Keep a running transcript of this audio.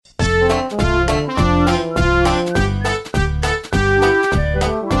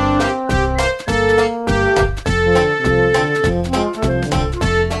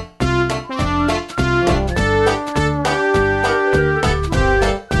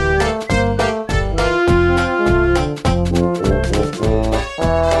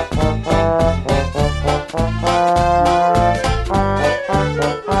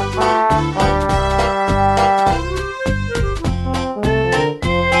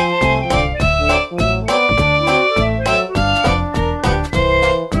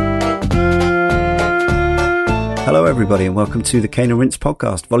Hello everybody and welcome to the Cane and Rinse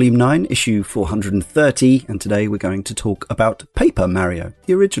podcast, volume 9, issue 430, and today we're going to talk about Paper Mario,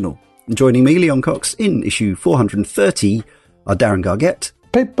 the original. And joining me, Leon Cox, in issue 430 are Darren Gargett.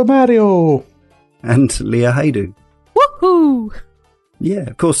 Paper Mario! And Leah Haydu. Woohoo! Yeah,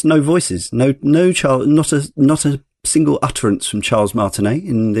 of course, no voices, no Charles, not a single utterance from Charles Martinet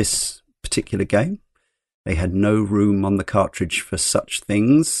in this particular game. They had no room on the cartridge for such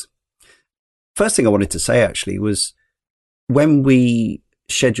things. First thing I wanted to say, actually, was when we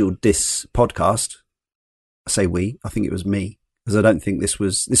scheduled this podcast, I say we, I think it was me, because I don't think this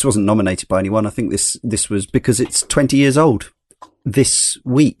wasn't nominated by anyone. I think this was because it's 20 years old this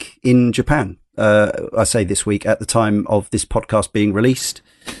week in Japan. I say this week at the time of this podcast being released.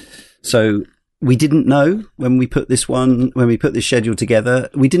 So we didn't know when we put this schedule together,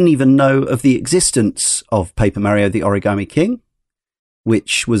 we didn't even know of the existence of Paper Mario, the Origami King,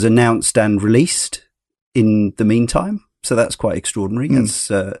 which was announced and released in the meantime. So that's quite extraordinary as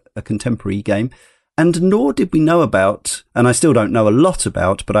a contemporary game. And nor did we know about, and I still don't know a lot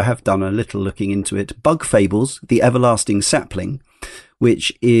about, but I have done a little looking into it, Bug Fables, the Everlasting Sapling,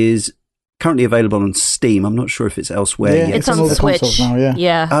 which is currently available on Steam. I'm not sure if it's elsewhere yet. It's on Switch now,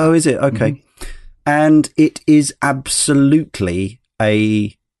 yeah. Oh, is it? Okay. Mm-hmm. And it is absolutely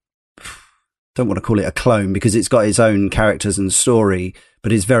don't want to call it a clone because it's got its own characters and story,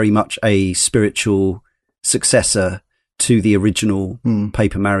 but it's very much a spiritual successor to the original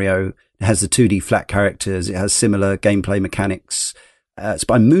Paper Mario. It has the 2D flat characters. It has similar gameplay mechanics. It's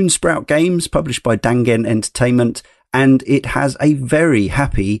by Moonsprout Games, published by Dangen Entertainment, and it has a very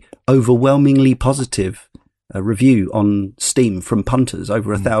happy, overwhelmingly positive review on Steam from punters,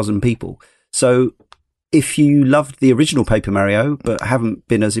 over 1,000 people. So if you loved the original Paper Mario, but haven't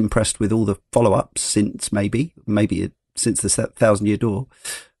been as impressed with all the follow-ups since since the 1,000-Year Door,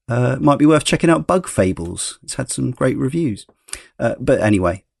 it might be worth checking out Bug Fables. It's had some great reviews. But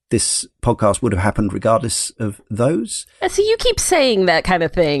anyway, this podcast would have happened regardless of those. So you keep saying that kind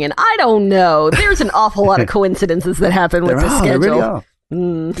of thing, and I don't know. There's an awful lot of coincidences that happen with this schedule. There really are.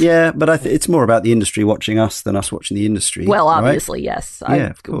 Yeah, but it's more about the industry watching us than us watching the industry. Well, obviously, right? Yes.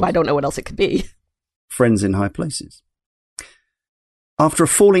 Of course. I don't know what else it could be. Friends in high places. After a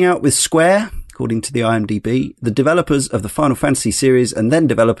falling out with Square, according to the IMDb, the developers of the Final Fantasy series and then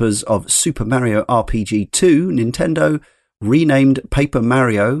developers of Super Mario RPG 2, Nintendo, renamed Paper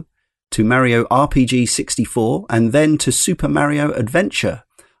Mario to Mario RPG 64 and then to Super Mario Adventure.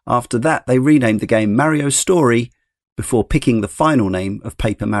 After that, they renamed the game Mario Story before picking the final name of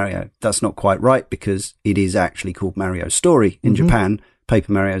Paper Mario. That's not quite right because it is actually called Mario Story in Japan.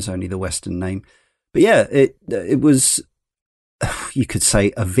 Paper Mario is only the Western name. But yeah, it was, you could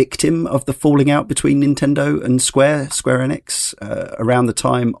say, a victim of the falling out between Nintendo and Square Enix, around the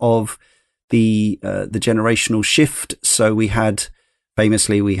time of the generational shift. So we had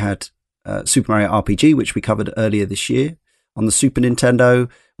Super Mario RPG, which we covered earlier this year on the Super Nintendo.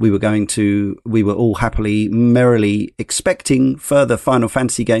 We were all happily, merrily expecting further Final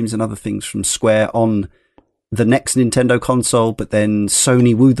Fantasy games and other things from Square on the next Nintendo console, but then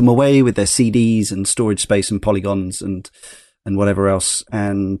Sony wooed them away with their CDs and storage space and polygons and whatever else.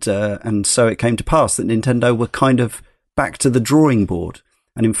 And so it came to pass that Nintendo were kind of back to the drawing board.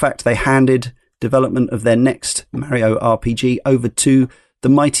 And in fact, they handed development of their next Mario RPG over to the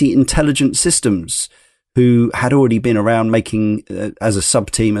mighty Intelligent Systems, who had already been around making, as a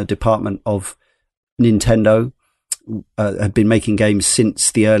sub-team, a department of Nintendo, had been making games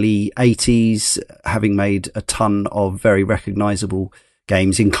since the early 80s, having made a ton of very recognizable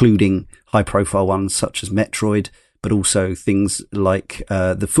games, including high-profile ones such as Metroid, but also things like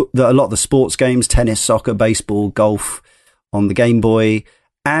a lot of the sports games, tennis, soccer, baseball, golf on the Game Boy,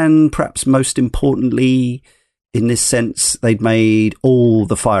 and perhaps most importantly, in this sense, they'd made all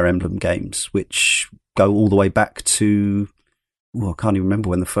the Fire Emblem games, which go all the way back to, I can't even remember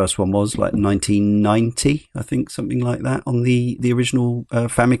when the first one was, like 1990, I think, something like that, on the original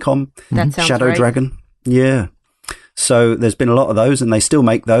Famicom. That sounds Shadow right. Dragon. Yeah. So there's been a lot of those, and they still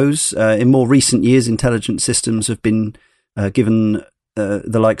make those. In more recent years, Intelligent Systems have been given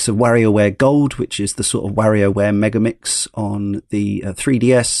the likes of WarioWare Gold, which is the sort of WarioWare Megamix on the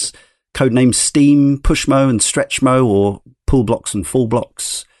 3DS, codenamed Steam, Pushmo and Stretchmo, or Pull Blocks and Full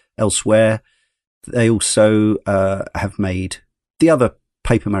Blocks elsewhere. They also have made the other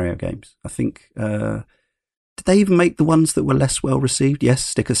Paper Mario games. I think, did they even make the ones that were less well received? Yes,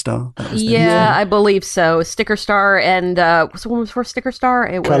 Sticker Star. That was Yeah, I believe so. Sticker Star and, what's the one before Sticker Star?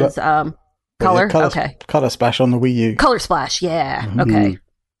 It was Color. Okay. Color Splash on the Wii U. Color Splash, yeah. Okay.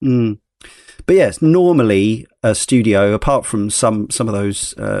 But yes, normally a studio, apart from some of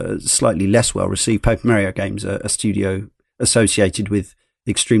those slightly less well-received Paper Mario games, a studio associated with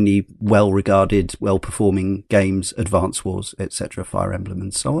extremely well-regarded, well-performing games, Advance Wars, etc., Fire Emblem,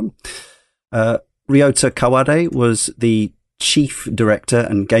 and so on. Ryota Kawade was the chief director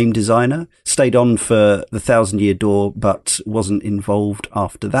and game designer, stayed on for the Thousand Year Door, but wasn't involved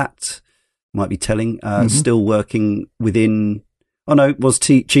after that. Might be telling. Still working within... Oh no, was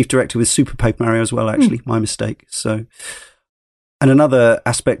chief director with Super Paper Mario as well, actually. My mistake. So, and another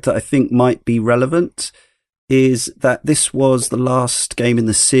aspect that I think might be relevant is that this was the last game in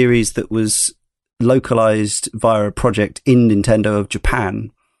the series that was localized via a project in Nintendo of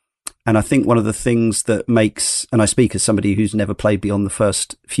Japan. And I think one of the things that makes, and I speak as somebody who's never played beyond the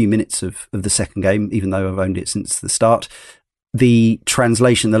first few minutes of the second game, even though I've owned it since the start, the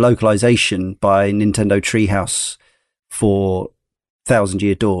translation, the localization by Nintendo Treehouse for Thousand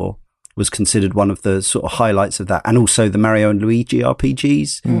Year Door was considered one of the sort of highlights of that. And also the Mario and Luigi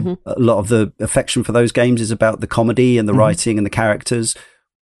RPGs. Mm-hmm. A lot of the affection for those games is about the comedy and the writing and the characters.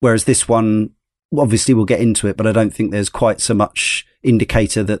 Whereas this one, obviously we'll get into it, but I don't think there's quite so much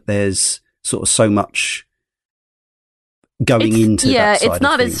indicator that there's sort of so much going into that side it's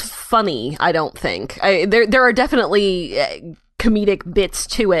not of as funny, I don't think. There are definitely comedic bits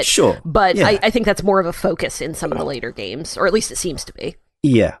to it. Sure. But I think that's more of a focus in some of the later games, or at least it seems to be.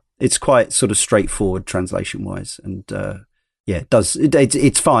 Yeah. It's quite sort of straightforward translation wise. And, it does.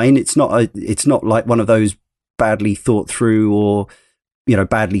 It's fine. It's not like one of those badly thought through or,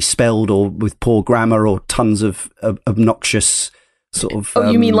 badly spelled or with poor grammar or tons of obnoxious sort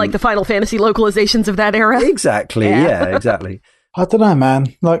of... you mean like the Final Fantasy localizations of that era? Exactly. Yeah, exactly. I don't know,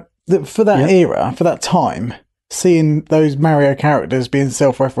 man. Like for that era, for that time, seeing those Mario characters being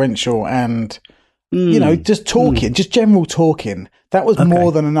self-referential and, just talking, just general talking, that was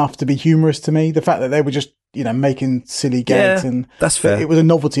more than enough to be humorous to me. The fact that they were just, making silly gags and that's fair. It was a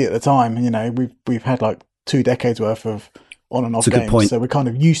novelty at the time. We've had like 2 decades worth of on and off games, so we're kind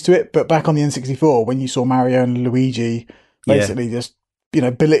of used to it. But back on the N64, when you saw Mario and Luigi basically just,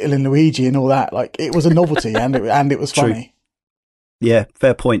 belittling Luigi and all that, like it was a novelty and it was funny. Yeah,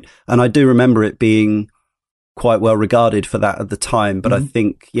 fair point. And I do remember it being quite well regarded for that at the time, but I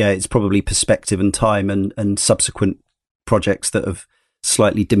think, it's probably perspective and time and subsequent projects that have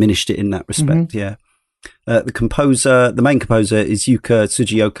slightly diminished it in that respect. The main composer is Yuka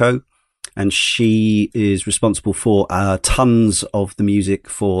Tsujiyoko, and she is responsible for tons of the music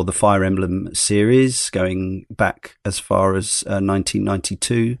for the Fire Emblem series, going back as far as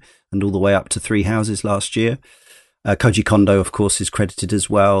 1992 and all the way up to Three Houses last year. Koji Kondo, of course, is credited as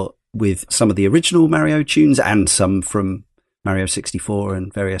well with some of the original Mario tunes and some from Mario 64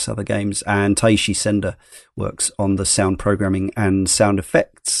 and various other games. And Taishi Senda works on the sound programming and sound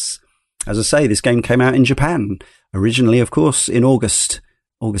effects. As I say, this game came out in Japan originally, of course, in August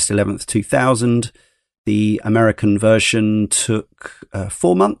 11th, 2000. The American version took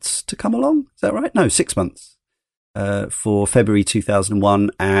 4 months to come along. Is that right? No, 6 months for February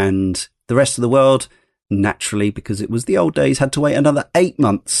 2001. And the rest of the world, naturally, because it was the old days, had to wait another 8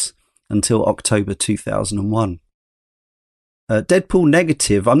 months until October 2001. Deadpool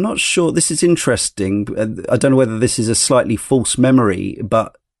Negative, I'm not sure. This is interesting. I don't know whether this is a slightly false memory,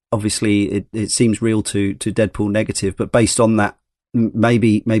 but obviously it seems real to Deadpool Negative. But based on that,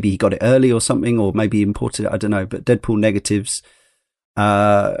 maybe he got it early or something, or maybe he imported it. I don't know. But Deadpool Negative's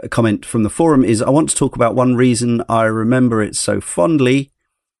comment from the forum is, I want to talk about one reason I remember it so fondly.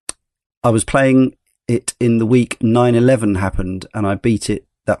 I was playing it in the week 9/11 happened, and I beat it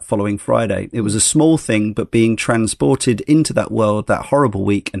that following Friday. It was a small thing, but being transported into that world that horrible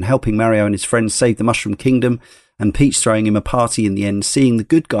week and helping Mario and his friends save the Mushroom Kingdom and Peach throwing him a party in the end, seeing the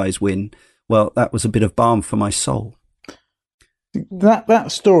good guys win, well, that was a bit of balm for my soul.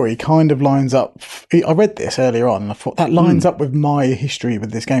 That story kind of lines up. I read this earlier on and I thought that lines up with my history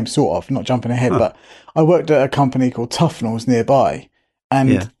with this game, sort of, not jumping ahead, but I worked at a company called Tufnells nearby.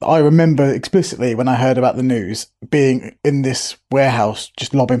 And I remember explicitly when I heard about the news being in this warehouse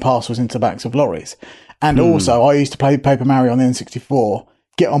just lobbing parcels into backs of lorries. And also I used to play Paper Mario on the N64,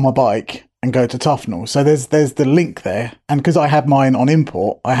 get on my bike and go to Tufnell. So there's the link there. And because I had mine on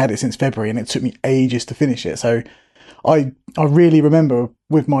import, I had it since February and it took me ages to finish it. So I really remember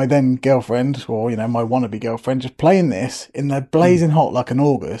with my then girlfriend, or, my wannabe girlfriend, just playing this in the blazing hot like in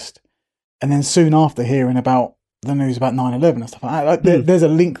August. And then soon after hearing about the news about 9/11 and stuff like that. There's a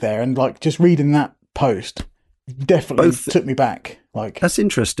link there, and like just reading that post definitely took me back. Like, that's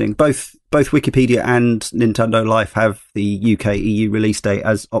interesting. Both Wikipedia and Nintendo Life have the UK EU release date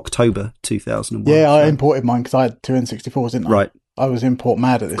as October 2001. Yeah, I imported mine because I had 2 N64s, didn't I? Right. I was import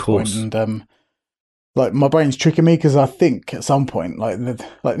mad at this point, and like my brain's tricking me because I think at some point, like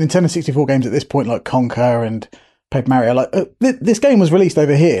Nintendo 64 games at this point, like Conker and Paper Mario, like this game was released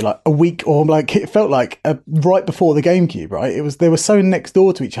over here like a week, or like it felt like right before the GameCube, right? They were so next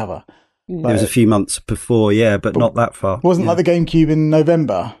door to each other. Like, it was a few months before, but not that far. Wasn't like the GameCube in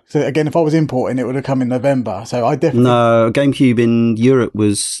November. So again, if I was importing, it would have come in November. So I definitely... No, GameCube in Europe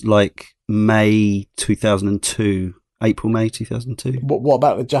was like May 2002. April, May 2002. What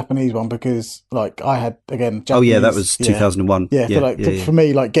about the Japanese one? Because like I had, again, Japanese, that was 2001. For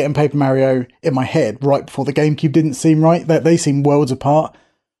me, like getting Paper Mario in my head right before the GameCube didn't seem right. They seem worlds apart.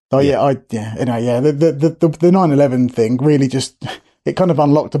 So anyway, the 9/11 thing really just... It kind of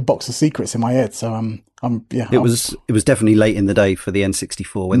unlocked a box of secrets in my head. So It was definitely late in the day for the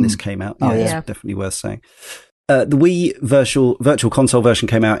N64 when this came out. It's definitely worth saying. The Wii Virtual Console version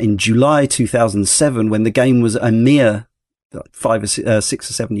came out in July 2007 when the game was a mere 6 or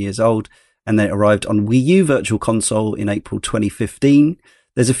 7 years old, and then it arrived on Wii U Virtual Console in April 2015.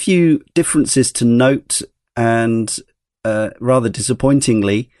 There's a few differences to note, and rather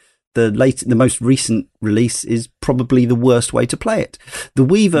disappointingly, the most recent release is probably the worst way to play it. The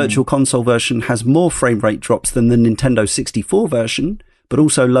Wii Virtual Console version has more frame rate drops than the Nintendo 64 version, but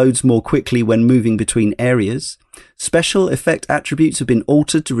also loads more quickly when moving between areas. Special effect attributes have been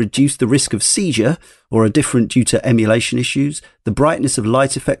altered to reduce the risk of seizure or are different due to emulation issues. The brightness of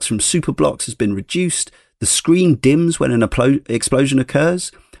light effects from super blocks has been reduced. The screen dims when an explosion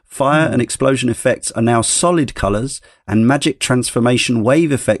occurs. Fire and explosion effects are now solid colours, and magic transformation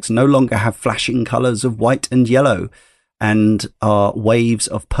wave effects no longer have flashing colours of white and yellow and are waves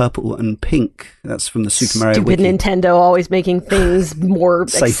of purple and pink. That's from the Super Mario Wiki. Stupid Nintendo always making things more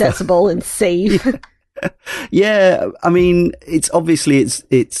accessible and safe. Yeah, I mean, it's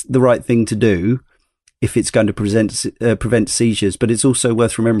the right thing to do if it's going to prevent seizures, but it's also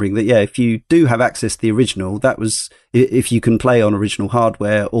worth remembering that, if you do have access to the original, that was, if you can play on original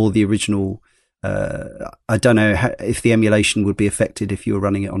hardware or the original, I don't know if the emulation would be affected if you were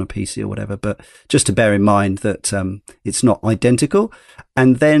running it on a PC or whatever, but just to bear in mind that it's not identical.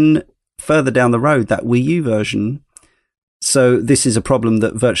 And then further down the road, that Wii U version, so this is a problem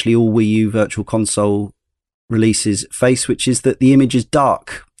that virtually all Wii U Virtual Console releases face, which is that the image is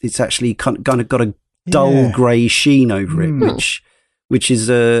dark. It's actually kind of got a dull grey sheen over it, which is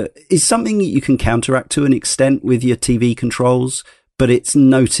something that you can counteract to an extent with your TV controls, but it's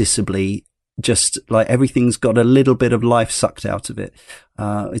noticeably just like everything's got a little bit of life sucked out of it.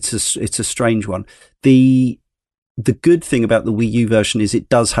 It's a strange one. The good thing about the Wii U version is it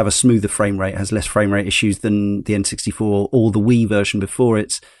does have a smoother frame rate, has less frame rate issues than the N64 or the Wii version before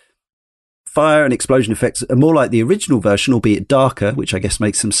it. Fire and explosion effects are more like the original version, albeit darker, which I guess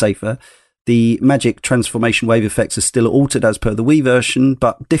makes them safer. The magic transformation wave effects are still altered as per the Wii version,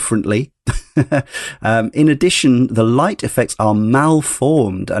 but differently. In addition, the light effects are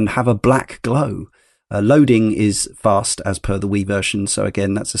malformed and have a black glow. Loading is fast as per the Wii version, so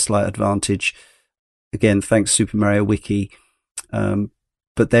again, that's a slight advantage. Again, thanks Super Mario Wiki.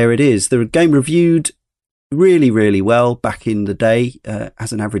 But there it is. The game reviewed really, really well back in the day,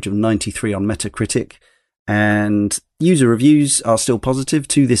 has an average of 93 on Metacritic. And user reviews are still positive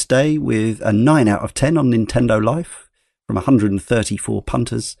to this day, with a 9 out of 10 on Nintendo Life from 134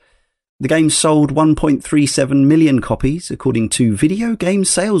 punters. The game sold 1.37 million copies, according to Video Game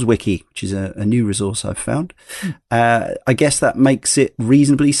Sales Wiki, which is a new resource I've found. I guess that makes it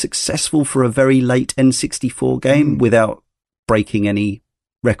reasonably successful for a very late N64 game without breaking any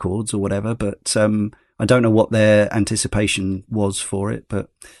records or whatever. But I don't know what their anticipation was for it, but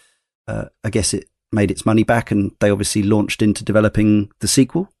I guess it made its money back, and they obviously launched into developing the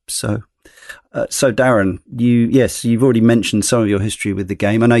sequel. So Darren, you've already mentioned some of your history with the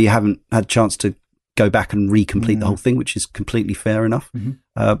game. I know you haven't had a chance to go back and recomplete the whole thing, which is completely fair enough.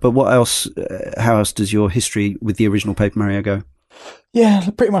 But what else? How else does your history with the original Paper Mario go? Yeah,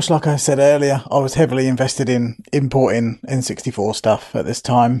 pretty much like I said earlier, I was heavily invested in importing N64 stuff at this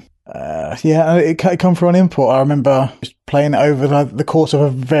time. It come through on import. I remember just playing it over the course of a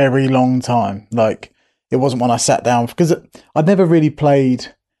very long time. Like, it wasn't one I sat down, because I'd never really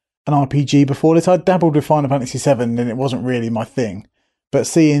played an RPG before this. I dabbled with Final Fantasy VII and it wasn't really my thing. But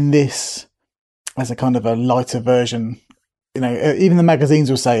seeing this as a kind of a lighter version, even the magazines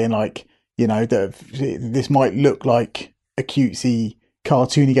were saying that this might look like a cutesy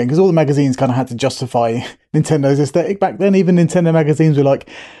cartoony game, because all the magazines kind of had to justify Nintendo's aesthetic back then. Even Nintendo magazines were like,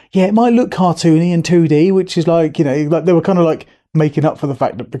 yeah, it might look cartoony in 2D, which is like they were kind of like making up for the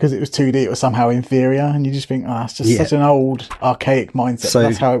fact that because it was 2D, it was somehow inferior, and you just think, it's just such an old, archaic mindset. So,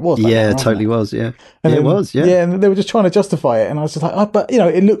 that's how it was. Yeah, totally was. Yeah, and it was. Yeah, yeah, and they were just trying to justify it, and I was just like, but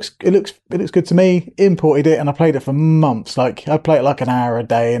it looks good to me. Imported it, and I played it for months. Like I played it like an hour a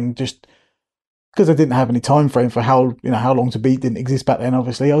day, and just because I didn't have any time frame for how long to beat didn't exist back then.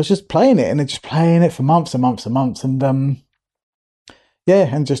 Obviously, I was just playing it, and then just playing it for months and months and months, and and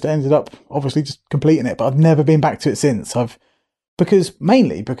just ended up obviously just completing it. But I've never been back to it since. Because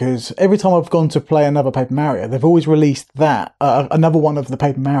every time I've gone to play another Paper Mario, they've always released that another one of the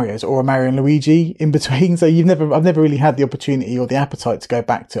Paper Marios or a Mario and Luigi in between. So I've never really had the opportunity or the appetite to go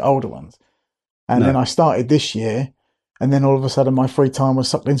back to older ones. And then I started this year, and then all of a sudden my free time was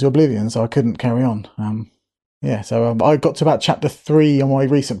sucked into oblivion, so I couldn't carry on. So I got to about chapter 3 on my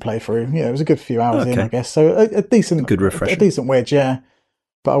recent playthrough. Yeah, it was a good few hours in, I guess. So a decent, good refresher, a decent wedge, yeah.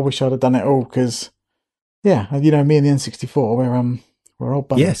 But I wish I'd have done it all because. Yeah, me and the N64, we're old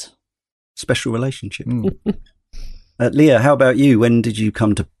buddies. Yes, special relationship. Leah, how about you? When did you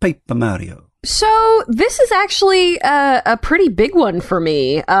come to Paper Mario? So this is actually a pretty big one for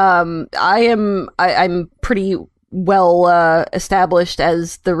me. I'm pretty well established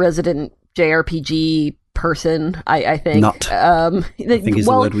as the resident JRPG person, I think. I think is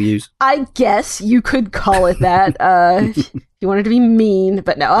the word we use. I guess you could call it that. You wanted to be mean,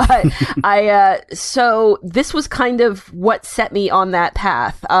 but no. So this was kind of what set me on that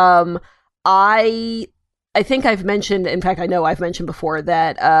path. I think I've mentioned, in fact, I know I've mentioned before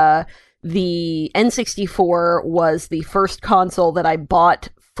that the N64 was the first console that I bought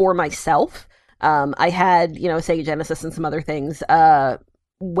for myself. I had, Sega Genesis and some other things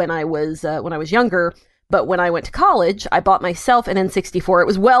when I was younger. But when I went to college, I bought myself an N64. It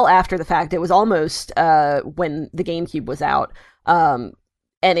was well after the fact. It was almost when the GameCube was out. And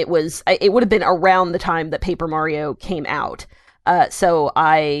it would have been around the time that Paper Mario came out. So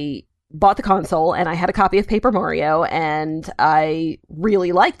I bought the console, and I had a copy of Paper Mario, and I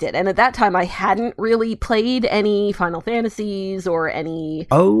really liked it. And at that time, I hadn't really played any Final Fantasies or any...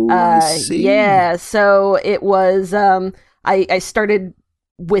 I see. Yeah, so it was... I started...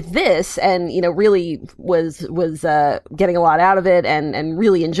 with this, and really was getting a lot out of it, and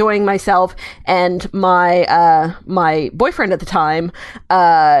really enjoying myself. And my boyfriend at the time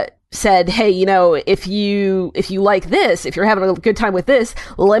said, "Hey, if you like this, if you're having a good time with this,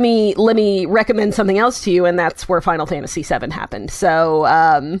 let me recommend something else to you." And that's where Final Fantasy VII happened.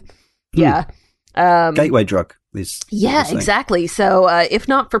 So gateway drug. Exactly. So if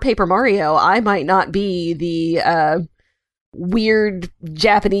not for Paper Mario, I might not be the weird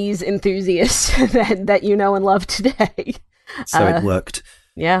Japanese enthusiast that you know and love today. So it worked.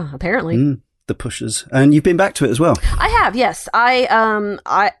 Yeah, apparently. The pushers. And you've been back to it as well. I have, yes.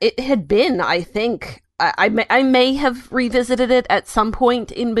 It had been, I think, I may have revisited it at some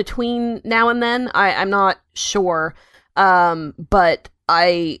point in between now and then. I'm not sure. But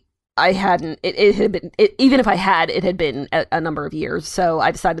I hadn't. It had been. Even if I had, it had been a number of years. So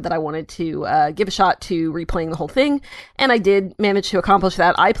I decided that I wanted to give a shot to replaying the whole thing, and I did manage to accomplish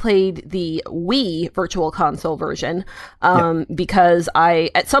that. I played the Wii Virtual Console version because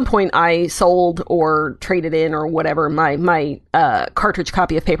at some point I sold or traded in or whatever my cartridge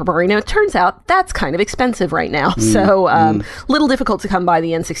copy of Paper Mario. Now it turns out that's kind of expensive right now, so little difficult to come by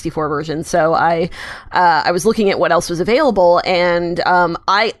the N64 version. So I was looking at what else was available, and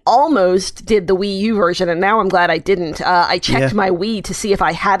I almost did the Wii U version, and now I'm glad I didn't. I checked my Wii to see if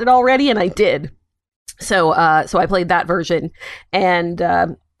I had it already, and I did. So I played that version, and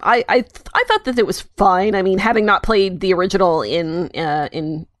I thought that it was fine. I mean, having not played the original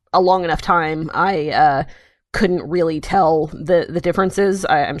in a long enough time, I couldn't really tell the differences.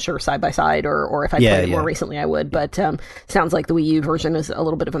 I'm sure side by side, or if I played it more recently, I would. But sounds like the Wii U version is a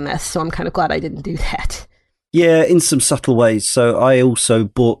little bit of a mess, so I'm kind of glad I didn't do that. Yeah, in some subtle ways. So I also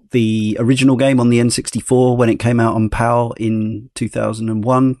bought the original game on the N64 when it came out on PAL in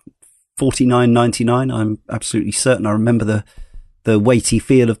 2001, $49.99. I'm absolutely certain. I remember the weighty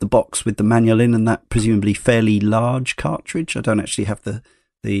feel of the box with the manual in and that presumably fairly large cartridge. I don't actually have the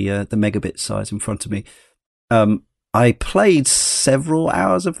megabit size in front of me. I played several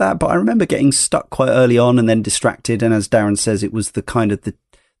hours of that, but I remember getting stuck quite early on and then distracted. And as Darren says, it was the kind of the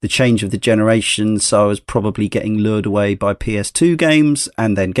change of the generation, so I was probably getting lured away by PS2 games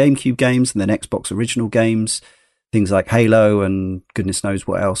and then GameCube games and then Xbox original games, things like Halo and goodness knows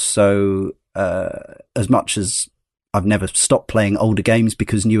what else. So as much as I've never stopped playing older games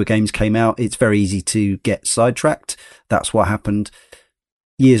because newer games came out, it's very easy to get sidetracked. That's what happened.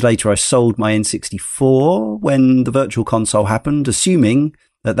 Years later, I sold my N64 when the Virtual Console happened, assuming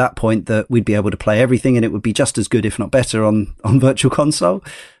at that point that we'd be able to play everything and it would be just as good, if not better, on Virtual Console.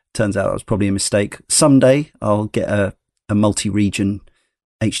 Turns out that was probably a mistake. Someday I'll get a multi-region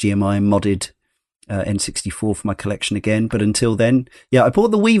HDMI modded N64 for my collection again. But until then, I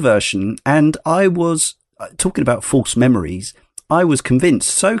bought the Wii version, and I was talking about false memories. I was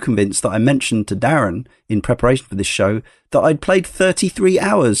so convinced that I mentioned to Darren in preparation for this show that I'd played 33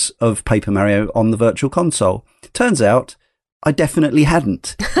 hours of Paper Mario on the Virtual Console. Turns out I definitely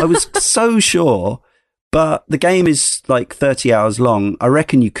hadn't. I was so sure, but the game is like 30 hours long. I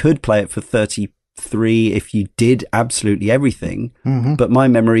reckon you could play it for 33 if you did absolutely everything. Mm-hmm. But my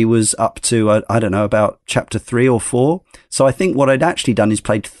memory was up to, I don't know, about chapter 3 or 4. So I think what I'd actually done is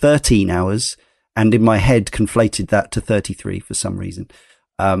played 13 hours and in my head conflated that to 33 for some reason.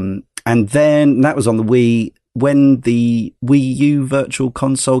 And then that was on the Wii. When the Wii U Virtual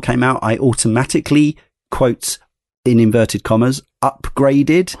Console came out, I automatically, quotes in inverted commas,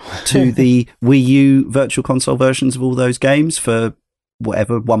 upgraded to the Wii U Virtual Console versions of all those games for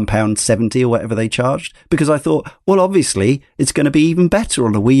whatever, £1.70 or whatever they charged, because I thought, well, obviously it's going to be even better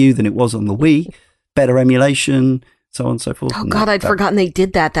on the Wii U than it was on the Wii, better emulation, so on and so forth. Oh God, I'd forgotten they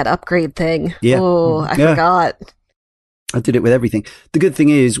did that upgrade thing. Yeah. Oh, I forgot. I did it with everything. The good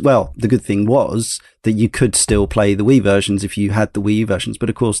thing was that you could still play the Wii versions if you had the Wii U versions, but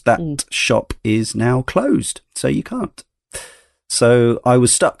of course that shop is now closed, so you can't. So I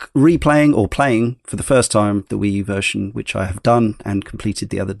was stuck replaying or playing for the first time the Wii U version, which I have done and completed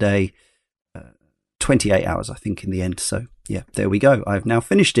the other day. 28 hours, I think, in the end. So yeah, there we go. I've now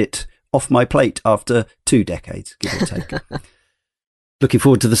finished it off my plate after 2 decades, give or take. Looking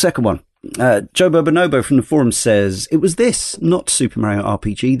forward to the second one. Joe Bobonobo from the forum says, it was this, not Super Mario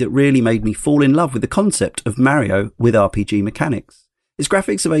RPG, that really made me fall in love with the concept of Mario with RPG mechanics. Its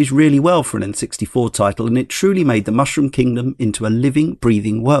graphics have aged really well for an N64 title, and it truly made the Mushroom Kingdom into a living,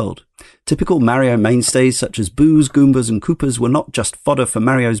 breathing world. Typical Mario mainstays such as Boos, Goombas and Koopas were not just fodder for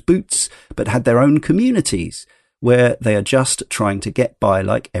Mario's boots, but had their own communities, where they are just trying to get by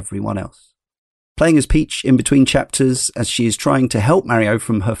like everyone else. Playing as Peach in between chapters as she is trying to help Mario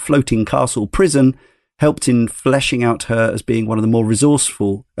from her floating castle prison helped in fleshing out her as being more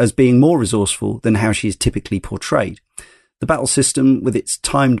resourceful than how she is typically portrayed. The battle system with its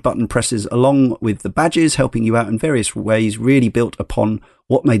timed button presses along with the badges helping you out in various ways really built upon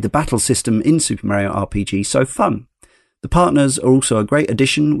what made the battle system in Super Mario RPG so fun. The partners are also a great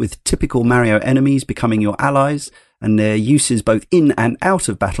addition, with typical Mario enemies becoming your allies and their uses both in and out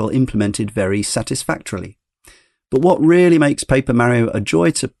of battle implemented very satisfactorily. But what really makes Paper Mario a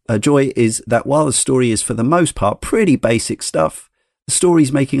joy is that while the story is for the most part pretty basic stuff, the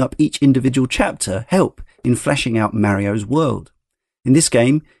stories making up each individual chapter help in fleshing out Mario's world. In this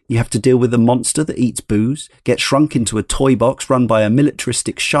game, you have to deal with a monster that eats Boos, get shrunk into a toy box run by a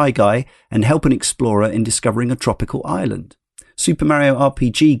militaristic Shy Guy, and help an explorer in discovering a tropical island. Super Mario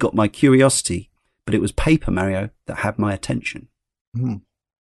RPG got my curiosity, but it was Paper Mario that had my attention. Mm.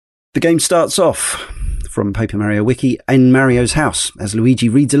 The game starts off from Paper Mario Wiki in Mario's house, as Luigi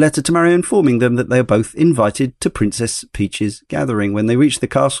reads a letter to Mario informing them that they are both invited to Princess Peach's gathering. When they reach the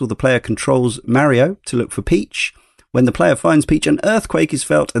castle, the player controls Mario to look for Peach. When the player finds Peach, an earthquake is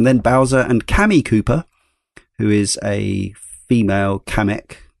felt, and then Bowser and Kammy Koopa, who is a female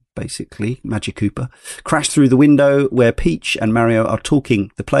Kamek, basically, Magic Koopa, crash through the window where Peach and Mario are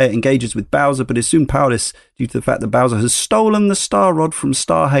talking. The player engages with Bowser, but is soon powerless due to the fact that Bowser has stolen the Star Rod from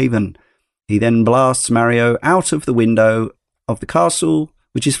Star Haven. He then blasts Mario out of the window of the castle,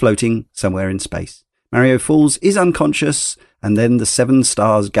 which is floating somewhere in space. Mario falls, is unconscious, and then the 7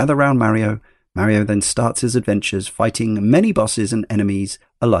 stars gather round Mario. Mario then starts his adventures, fighting many bosses and enemies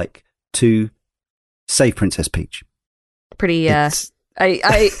alike to save Princess Peach. Pretty,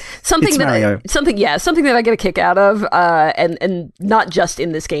 something that I get a kick out of, and not just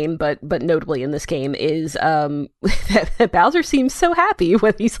in this game, but notably in this game is that Bowser seems so happy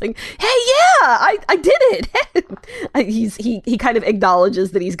when he's like, "Hey, yeah, I did it." he kind of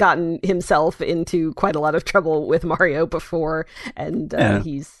acknowledges that he's gotten himself into quite a lot of trouble with Mario before, and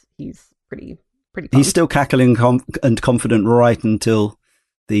he's pretty. He's still cackling and confident right until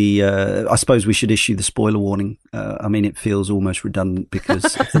the. I suppose we should issue the spoiler warning. I mean, it feels almost redundant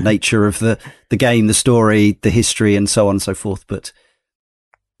because of the nature of the game, the story, the history, and so on and so forth. But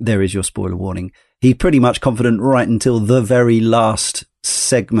there is your spoiler warning. He's pretty much confident right until the very last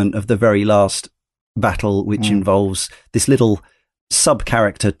segment of the very last battle, which involves this little sub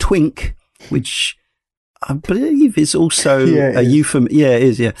character Twink, which I believe is also a euphemism. Yeah, it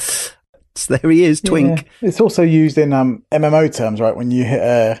is. Yeah. So there he is, Twink. Yeah. It's also used in MMO terms, right? When you hit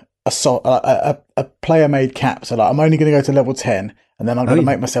a player made cap. So like, I'm only going to go to level 10, and then I'm going to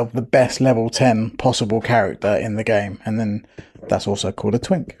make myself the best level 10 possible character in the game, and then that's also called a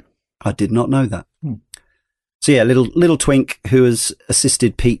twink. I did not know that. So yeah, little twink who has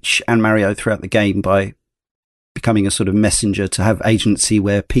assisted Peach and Mario throughout the game by becoming a sort of messenger to have agency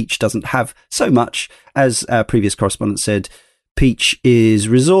where Peach doesn't have so much. As our previous correspondent said, Peach is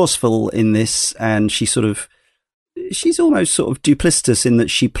resourceful in this, and she's almost sort of duplicitous in that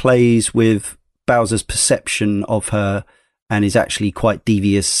she plays with Bowser's perception of her and is actually quite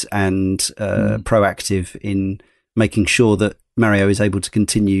devious and proactive in making sure that Mario is able to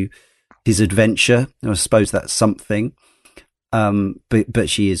continue his adventure. I suppose that's something. But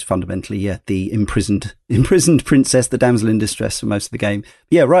she is fundamentally, the imprisoned princess, the damsel in distress for most of the game.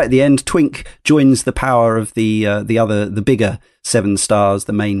 Yeah, right at the end, Twink joins the power of the bigger 7 stars,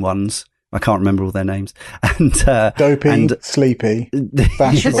 the main ones. I can't remember all their names. And Dopey, and Sleepy,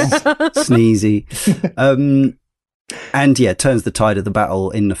 Bashful, Sneezy. And turns the tide of the battle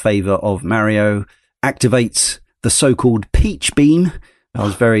in the favour of Mario, activates the so-called Peach Beam. I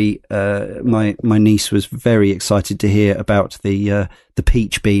was very, my niece was very excited to hear about the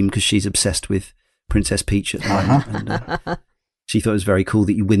Peach Beam because she's obsessed with Princess Peach at the moment. And she thought it was very cool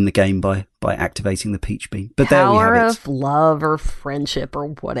that you win the game by activating the Peach Beam. But there we have it. Power of love or friendship or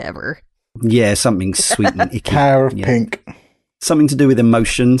whatever. Yeah, something sweet and icky. Power of pink. Something to do with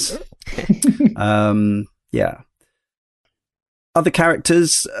emotions. Other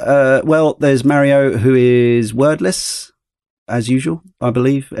characters, there's Mario, who is wordless. As usual, I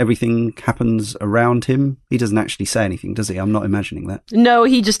believe. Everything happens around him. He doesn't actually say anything, does he? I'm not imagining that. No,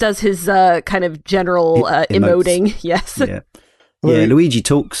 he just does his kind of general emoting. Yes. Yeah. Luigi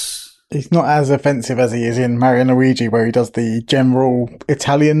talks. He's not as offensive as he is in Mario and Luigi, where he does the general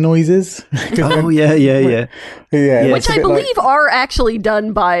Italian noises. Oh, yeah. Which I believe are actually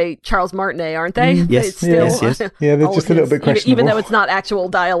done by Charles Martinet, aren't they? Yes, yes. Yeah, they're just a little bit questionable. Even though it's not actual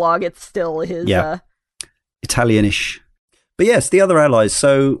dialogue, it's still his... Italianish. But yes, the other allies.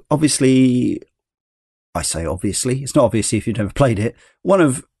 So obviously, I say obviously, it's not obvious if you've never played it. One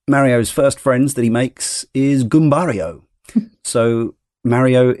of Mario's first friends that he makes is Goombario. So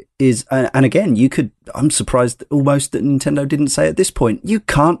Mario is, and again, I'm surprised almost that Nintendo didn't say at this point, you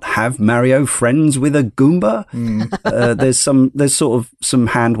can't have Mario friends with a Goomba. There's sort of some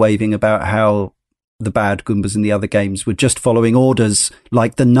hand waving about how the bad Goombas in the other games were just following orders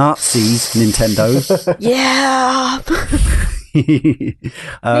like the Nazis, Nintendo. Yeah.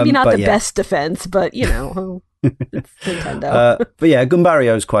 Maybe not the best defense, but it's Nintendo. But yeah,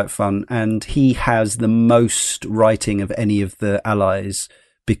 Goombario is quite fun, and he has the most writing of any of the allies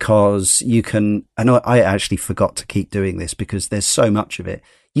because you can, I actually forgot to keep doing this because there's so much of it.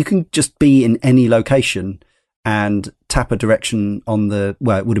 You can just be in any location and tap a direction on it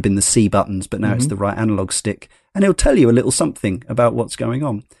would have been the C buttons, but now it's the right analog stick, and it'll tell you a little something about what's going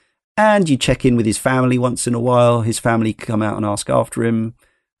on. And you check in with his family once in a while. His family come out and ask after him.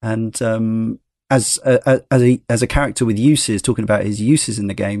 And as a character with uses, talking about his uses in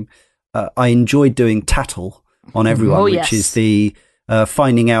the game, I enjoyed doing tattle on everyone, which is the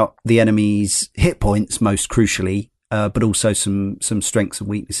finding out the enemy's hit points, most crucially, but also some strengths and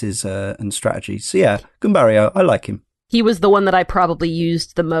weaknesses and strategies. So yeah, Goombario, I like him. He was the one that I probably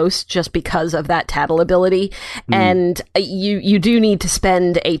used the most just because of that tattle ability. And you do need to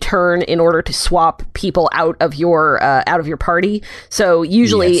spend a turn in order to swap people out of your party. So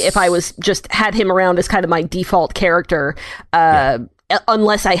usually if I was just had him around as kind of my default character,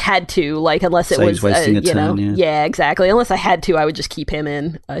 unless I had to, unless it was wasting a turn, yeah, exactly. Unless I had to, I would just keep him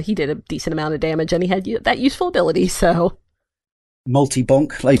in. He did a decent amount of damage and he had that useful ability. So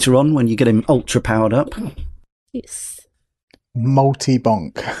multi-bonk later on when you get him ultra powered up. Yes.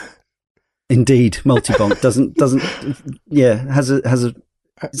 Multi-bonk. Indeed, multi-bonk has a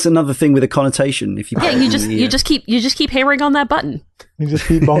it's another thing with a connotation. If you just keep hammering on that button. You just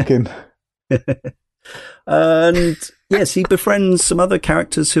keep bonking. And yes, he befriends some other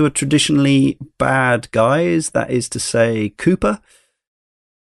characters who are traditionally bad guys. That is to say, Koopa,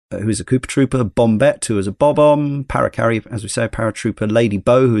 who is a Koopa Trooper, Bombette, who is a Bob-omb, Parakarry, as we say, a Paratrooper, Lady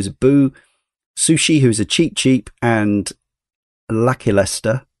Bo, who is a Boo, Sushi, who is a Cheep Cheep, and Lucky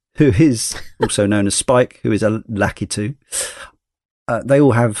Lester, who is also known as Spike, who is a Lakitu. They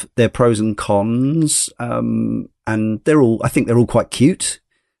all have their pros and cons, and I think they're all quite cute.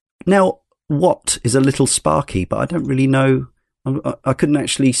 Now, What is a little sparky, but I don't really know. I couldn't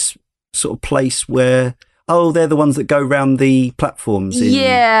actually sort of place where. Oh, they're the ones that go round the platforms.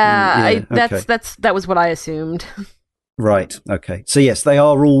 That was what I assumed. Right. Okay. So yes, they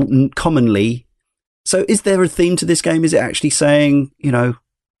are all commonly. So is there a theme to this game? Is it actually saying,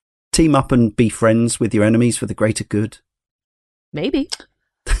 team up and be friends with your enemies for the greater good? Maybe.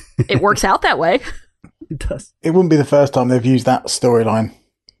 It works out that way. It does. It wouldn't be the first time they've used that storyline.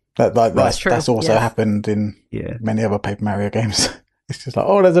 That's also happened in many other Paper Mario games. It's just like,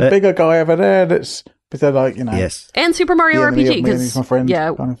 oh, there's a bigger guy over there that's, but they're like, you know. Yes. And Super Mario RPG, because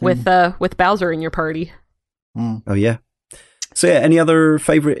kind of with Bowser in your party. Mm. Oh yeah. So yeah, any other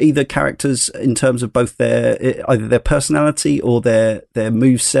favourite either characters in terms of both either their personality or their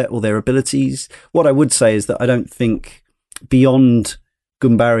moveset or their abilities? What I would say is that I don't think beyond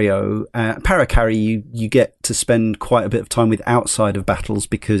Goombario, Parakarry, you get to spend quite a bit of time with outside of battles,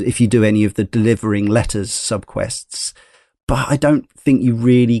 because if you do any of the delivering letters subquests, but I don't think you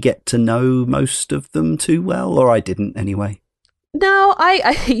really get to know most of them too well, or I didn't anyway. No,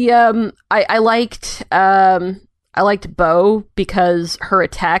 I liked Bo because her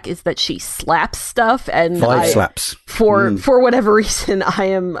attack is that she slaps stuff, and 5 slaps. For whatever reason, I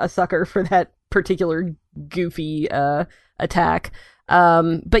am a sucker for that particular goofy attack.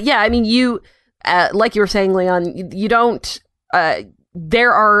 But yeah, I mean, you like you were saying, Leon, you don't.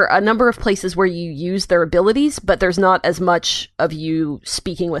 There are a number of places where you use their abilities, but there's not as much of you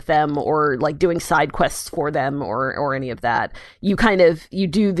speaking with them or like doing side quests for them or any of that. You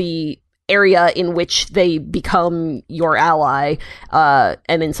do the area in which they become your ally,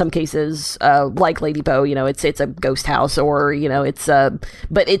 and in some cases, like Lady Bo, you know, it's a ghost house, or you know,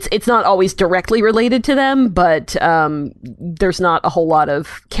 but it's not always directly related to them. But there's not a whole lot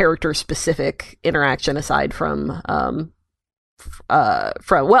of character specific interaction aside from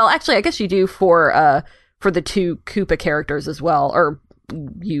well, actually, I guess you do for the 2 Koopa characters as well, or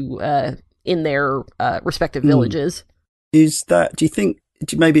you in their respective villages. Is that? Do you think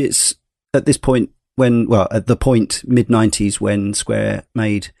maybe it's at this point at the point mid-90s when Square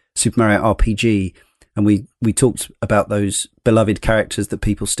made Super Mario RPG, and we talked about those beloved characters that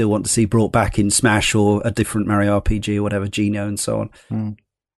people still want to see brought back in Smash or a different Mario RPG or whatever, Geno and so on.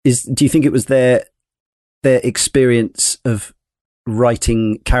 Do you think it was their experience of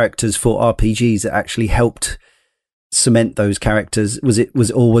writing characters for RPGs that actually helped cement those characters? Was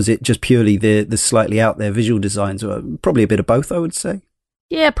it just purely the slightly out there visual designs? Or probably a bit of both, I would say.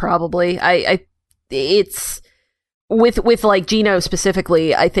 Yeah, probably. It's with like Geno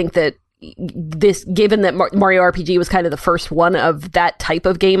specifically, I think that given that Mario RPG was kind of the first one of that type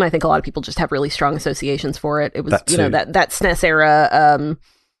of game, I think a lot of people just have really strong associations for it. It was, that SNES era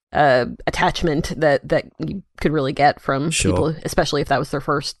attachment that you could really get from people, especially if that was their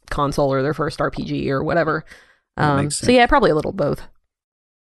first console or their first RPG or whatever. So yeah, probably a little both.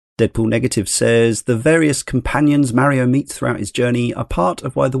 Deadpool Negative says, the various companions Mario meets throughout his journey are part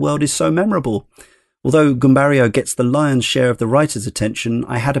of why the world is so memorable. Although Goombario gets the lion's share of the writer's attention,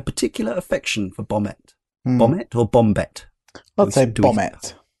 I had a particular affection for Bombette. Bombette or Bombette? I'd say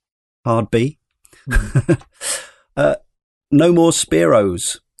Bombette. Hard B. No More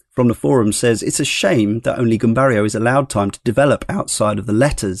Spearos from the forum says, it's a shame that only Goombario is allowed time to develop outside of the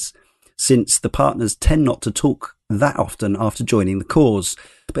letters, since the partners tend not to talk that often after joining the cause.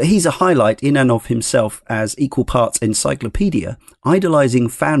 But he's a highlight in and of himself as equal parts encyclopedia, idolising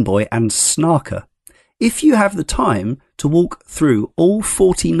fanboy and snarker. If you have the time to walk through all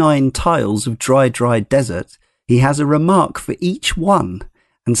 49 tiles of dry desert, he has a remark for each one,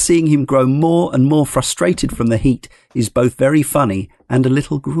 and seeing him grow more and more frustrated from the heat is both very funny and a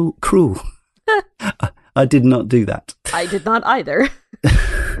little cruel. I did not do that. I did not either.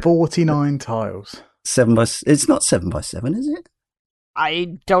 49 tiles. It's not 7x7, is it?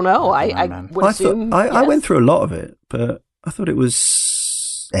 I don't know. I would assume. I went through a lot of it, but I thought it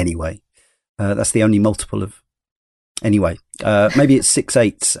was anyway. That's the only multiple of anyway. Maybe it's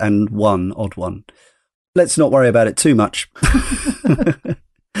 6/8 and 1 odd one. Let's not worry about it too much.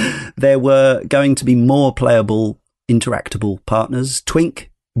 There were going to be more playable, interactable partners.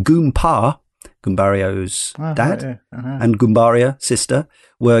 Twink, Goompa, Goombario's dad, and Goombaria, sister,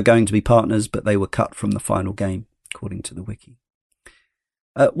 were going to be partners, but they were cut from the final game, according to the wiki.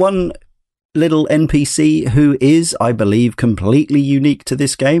 One little NPC who is, I believe, completely unique to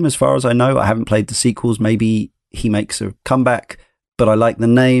this game, as far as I know. I haven't played the sequels. Maybe he makes a comeback, but I like the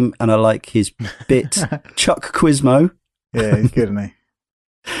name and I like his bit. Chuck Quizmo. Yeah, he's good, isn't he?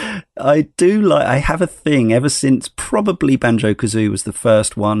 I have a thing ever since probably Banjo-Kazooie was the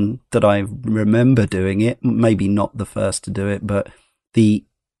first one that I remember doing it. Maybe not the first to do it, but the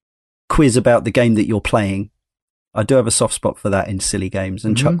quiz about the game that you're playing. I do have a soft spot for that in silly games,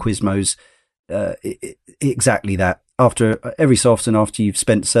 and Chuck Quizmo's exactly that. After every so often, after you've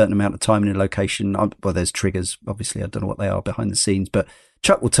spent a certain amount of time in a location, well, there's triggers. Obviously, I don't know what they are behind the scenes, but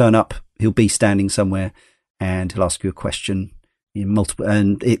Chuck will turn up. He'll be standing somewhere, and he'll ask you a question. multiple,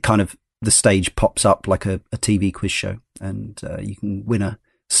 and it kind of the stage pops up like a TV quiz show, and you can win a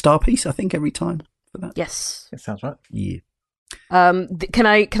star piece, I think, every time for that. Yes, it sounds right. Yeah. Can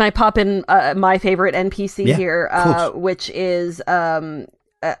I pop in my favorite NPC here, which is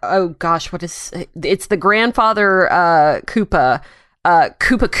oh gosh, it's the grandfather Koopa.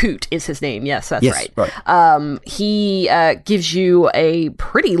 Koopa Coot is his name. Yes, that's right. He gives you a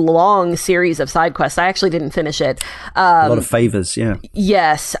pretty long series of side quests. I actually didn't finish it. A lot of favors, yeah.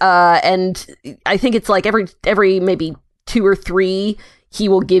 Yes, and I think it's like every maybe 2 or 3. He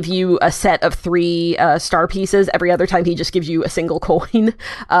will give you a set of 3 star pieces. Every other time, he just gives you a single coin.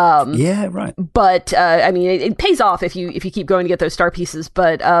 Yeah, right. But I mean, it pays off if you keep going to get those star pieces.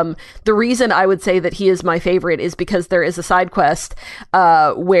 But the reason I would say that he is my favorite is because there is a side quest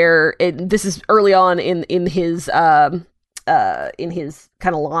where this is early on in his kind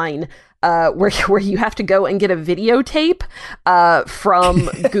of line. Where you have to go and get a videotape from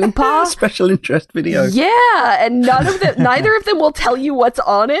Goompa. Special interest video. Yeah, and neither of them will tell you what's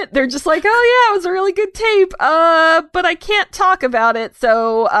on it. They're just like, oh yeah, it was a really good tape, but I can't talk about it.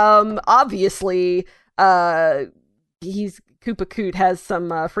 So obviously, Koopa Coot has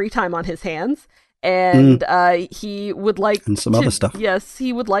some free time on his hands. And he would like and some other stuff. Yes,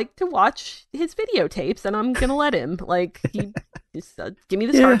 he would like to watch his videotapes, and I'm gonna let him. Like, he just give me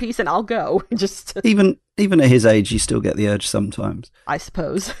the star piece, and I'll go. Just even at his age, you still get the urge sometimes, I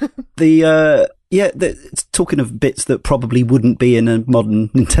suppose. Talking of bits that probably wouldn't be in a modern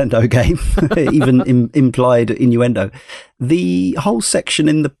Nintendo game, even implied innuendo. The whole section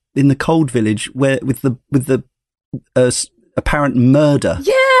in the Cold Village where with the apparent murder.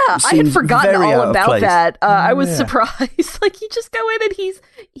 Yeah, I had forgotten all about that. I was surprised. Like, you just go in and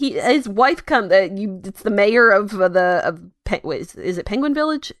his wife comes. It's the mayor of is it Penguin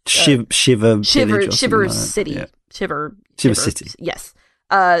Village? Shiver City. Yeah. Shiver City. Yes.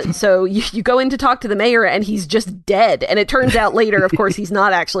 So you go in to talk to the mayor, and he's just dead. And it turns out later, of course, he's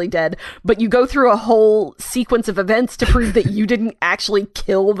not actually dead. But you go through a whole sequence of events to prove that you didn't actually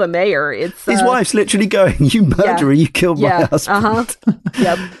kill the mayor. It's his wife's literally going, "You murderer! You killed my husband."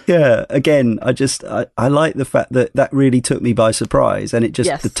 Yep. Yeah. Again, I like the fact that really took me by surprise, and it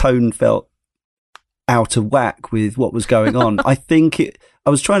just the tone felt out of whack with what was going on. I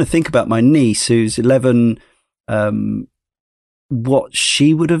was trying to think about my niece, who's 11. What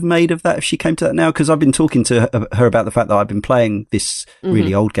she would have made of that if she came to that now, because I've been talking to her about the fact that I've been playing this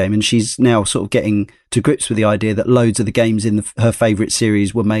really old game, and she's now sort of getting to grips with the idea that loads of the games in her favourite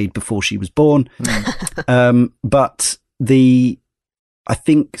series were made before she was born. But I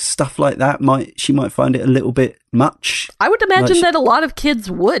think stuff like that she might find it a little bit much. I would imagine that a lot of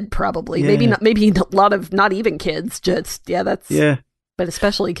kids would probably, maybe a lot of not even kids, but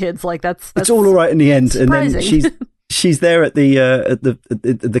especially kids, like that's it's all right in the end. Surprising. And then she's there at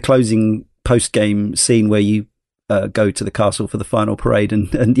the closing post game scene where you go to the castle for the final parade,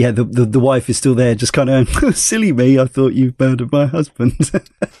 and the wife is still there, just kind of silly me. I thought you murdered my husband.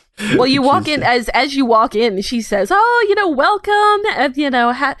 Well, you walk in as you walk in, she says, "Oh, welcome.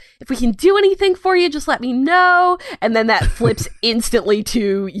 If we can do anything for you, just let me know." And then that flips instantly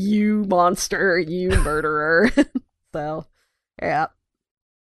to you monster, you murderer. So, yeah.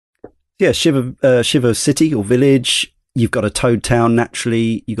 Yeah, Shiver City or Village. You've got a Toad Town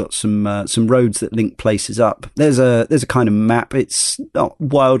naturally. You've got some roads that link places up. There's a kind of map. It's not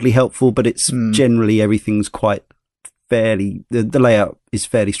wildly helpful, but it's generally everything's quite fairly. The layout is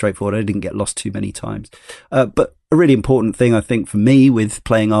fairly straightforward. I didn't get lost too many times. But a really important thing I think for me with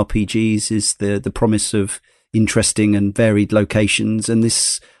playing RPGs is the promise of interesting and varied locations. And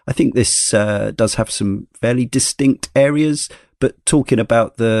I think this does have some fairly distinct areas. But talking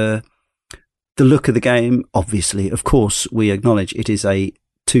about the look of the game, obviously, of course, we acknowledge it is a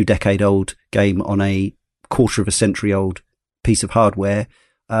 2-decade-old game on a quarter of a century-old piece of hardware.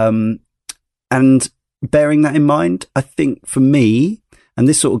 And bearing that in mind, I think for me, and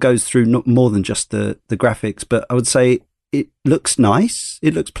this sort of goes through not more than just the graphics, but I would say it looks nice.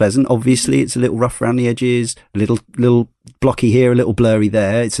 It looks pleasant. Obviously, it's a little rough around the edges, a little blocky here, a little blurry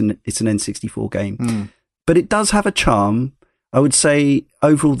there. It's an N64 game. But it does have a charm. I would say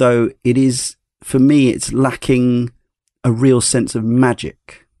overall, though, it is, for me, it's lacking a real sense of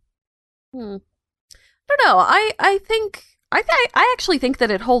magic. I don't know. I actually think that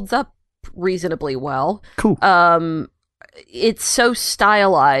it holds up reasonably well. Cool. It's so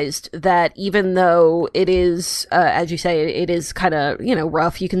stylized that even though it is, as you say, it is kind of,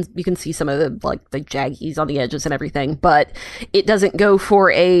 rough. You can see some of the jaggies on the edges and everything, but it doesn't go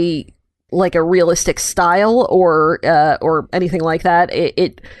for a realistic style or anything like that.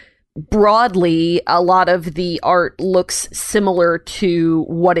 It broadly, a lot of the art looks similar to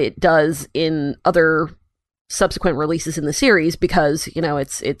what it does in other subsequent releases in the series because,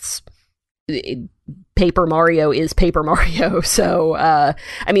 Paper Mario is Paper Mario. So, I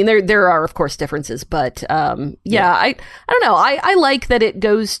mean, there are, of course, differences, but I don't know. I like that it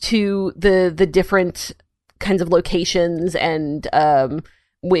goes to the different kinds of locations and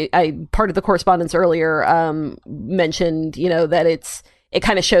part of the correspondence earlier mentioned, that it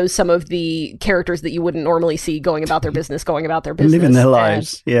kind of shows some of the characters that you wouldn't normally see going about their business, living their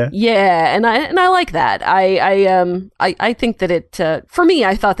lives. Yeah, and I like that. I think that it for me,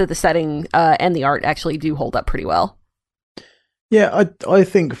 I thought that the setting and the art actually do hold up pretty well. Yeah, I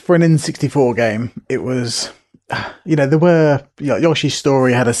think for an N64 game, it was, there were Yoshi's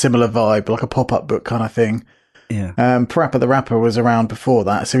Story had a similar vibe, like a pop-up book kind of thing. Yeah. Parappa the Rapper was around before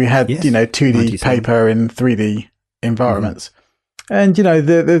that, so we had 2D 97. paper in 3D environments. Mm-hmm. And,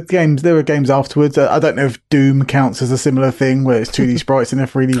 there were games afterwards. I don't know if Doom counts as a similar thing where it's 2D sprites in a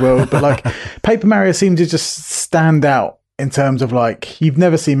 3D world, but like Paper Mario seemed to just stand out in terms of like, you've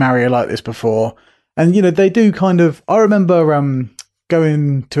never seen Mario like this before. And, they do kind of, I remember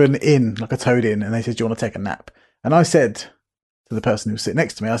going to an inn, like a Toad Inn, and they said, do you want to take a nap? And I said to the person who was sitting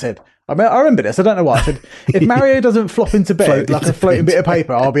next to me, I said, I remember this. I don't know why. I said, if Mario doesn't flop into bed like a floating bit of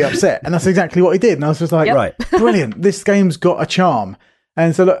paper, I'll be upset. And that's exactly what he did. And I was just like, right, brilliant. This game's got a charm.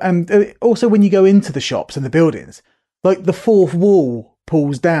 And so, and also when you go into the shops and the buildings, like the fourth wall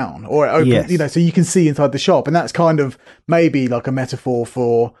pulls down or it opens, so you can see inside the shop. And that's kind of maybe like a metaphor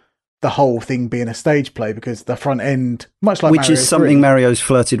for the whole thing being a stage play because the front end, much like which Mario is something 3, Mario's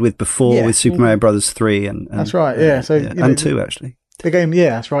flirted with before with Super Mario Brothers 3 and that's right. Yeah. So and 2 actually. The game,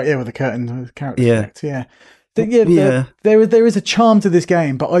 that's right. Yeah, with the curtain, with character effect. Yeah. There is a charm to this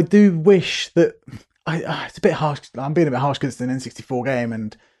game, but I do wish that it's a bit harsh. I'm being a bit harsh because it's an N64 game,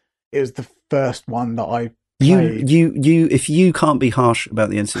 and it was the first one that I played. You, if you can't be harsh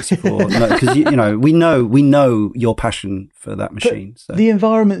about the N64, because we know your passion for that machine. So. The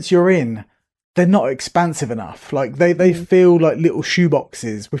environments you're in, they're not expansive enough. Like they feel like little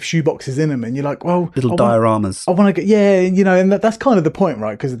shoeboxes with shoeboxes in them, and you're like, well, little dioramas. I want to get, and that's kind of the point,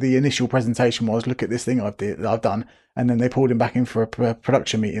 right? Because the initial presentation was, look at this thing I've done, and then they pulled him back in for a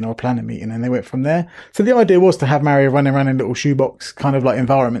production meeting or a planning meeting, and they went from there. So the idea was to have Mario running around in little shoebox kind of like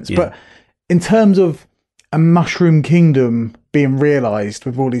environments, but in terms of a Mushroom Kingdom being realised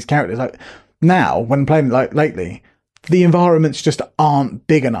with all these characters, like now when playing like lately. The environments just aren't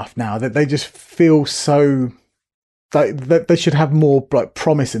big enough now that they just feel so like they should have more like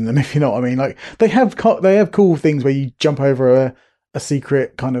promise in them, if you know what I mean. Like they have cool things where you jump over a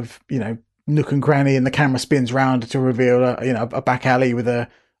secret kind of nook and cranny and the camera spins round to reveal a back alley with a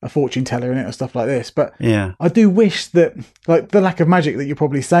fortune teller in it or stuff like this. But I do wish that like the lack of magic that you're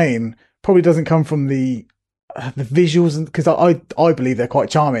probably saying probably doesn't come from the visuals, because I believe they're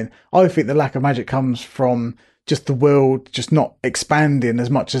quite charming. I think the lack of magic comes from just the world just not expanding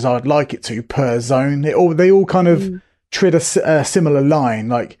as much as I'd like it to per zone. They all kind of tread a similar line.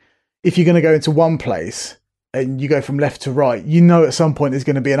 Like if you're going to go into one place and you go from left to right, at some point there's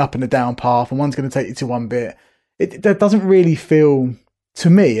going to be an up and a down path, and one's going to take you to one bit. That doesn't really feel, to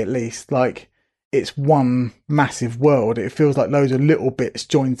me at least, like it's one massive world. It feels like loads of little bits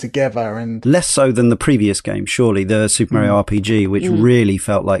joined together, and less so than the previous game, surely, the Super Mario RPG, which really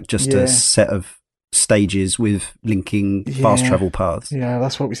felt like just a set of stages with linking fast travel paths. Yeah,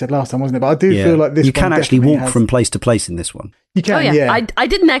 that's what we said last time, wasn't it? But I do feel like this you can actually walk from place to place in this one. You can, I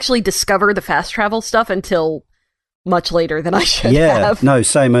didn't actually discover the fast travel stuff until much later than I should have. No,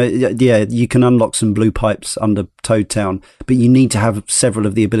 same. You can unlock some blue pipes under Toad Town, but you need to have several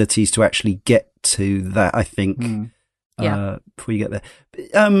of the abilities to actually get to that, I think, before you get there.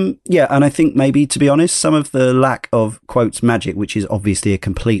 And I think maybe, to be honest, some of the lack of, quotes, magic, which is obviously a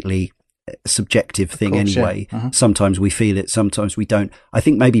completely subjective thing anyway. Sometimes we feel it, sometimes we don't. I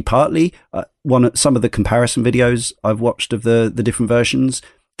think maybe partly some of the comparison videos I've watched of the different versions,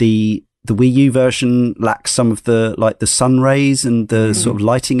 the Wii U version lacks some of the sun rays and the sort of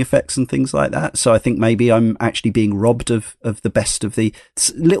lighting effects and things like that. So I think maybe I'm actually being robbed of the best of the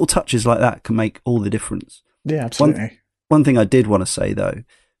little touches like that can make all the difference. Yeah, absolutely. One thing I did want to say though,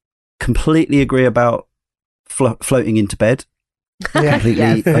 completely agree about floating into bed.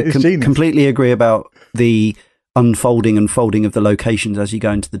 Completely agree about the unfolding and folding of the locations as you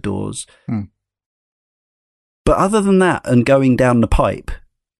go into the doors. But other than that, and going down the pipe,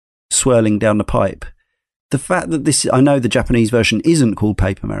 swirling down the pipe, the fact that I know the Japanese version isn't called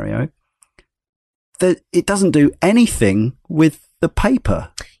Paper Mario, that it doesn't do anything with the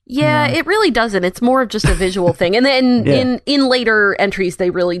paper. Yeah, it really doesn't. It's more of just a visual thing. And then in later entries, they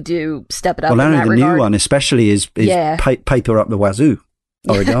really do step it up. Well, in that the regard. new one especially is paper up the wazoo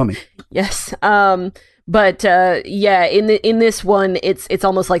origami. Yes. But in this one, it's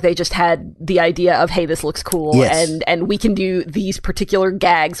almost like they just had the idea of, hey, this looks cool, and we can do these particular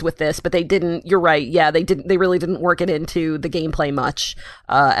gags with this. But they didn't. You're right. Yeah, they didn't. They really didn't work it into the gameplay much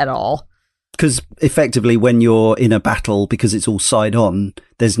at all. Because effectively, when you're in a battle, because it's all side on,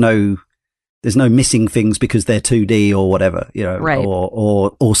 there's no missing things because they're 2D or whatever, right.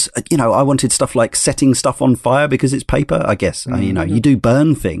 or I wanted stuff like setting stuff on fire because it's paper. I guess you do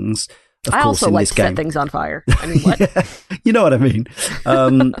burn things. Of I course, also in like this to game. set things on fire. I mean, what? Yeah, you know what I mean.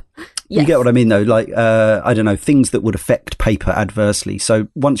 You get what I mean, though. Like I don't know, things that would affect paper adversely. So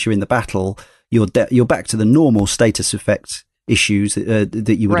once you're in the battle, you're back to the normal status effect issues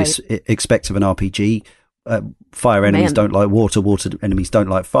that you would expect of an RPG. Fire enemies don't like water, water enemies don't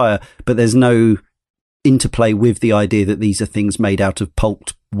like fire, but there's no interplay with the idea that these are things made out of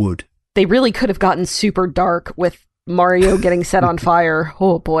pulped wood. They really could have gotten super dark with Mario getting set on fire.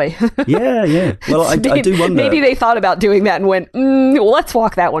 Oh boy. Yeah. Well, I do wonder. Maybe they thought about doing that and went, let's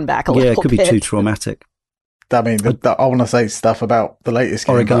walk that one back a little bit. Yeah, it could be too traumatic. I mean, I want to say stuff about the latest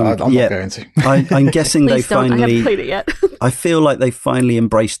game, but I'm not going to. I'm guessing they finally. I haven't played it yet. I feel like they finally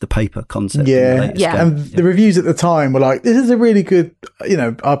embraced the paper concept. Yeah. And the reviews at the time were like, "This is a really good,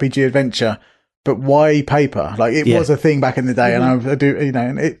 RPG adventure, but why paper?" Like it was a thing back in the day, and I do,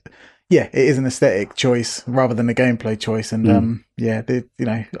 and it is an aesthetic choice rather than a gameplay choice, and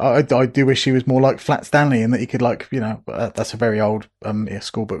I do wish he was more like Flat Stanley, and that he could that's a very old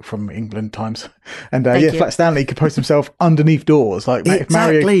school book from England times, and Flat Stanley could post himself underneath doors, like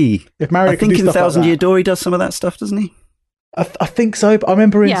exactly. If Mario, I think in Thousand Year Door he does some of that stuff, doesn't he? I think so. But I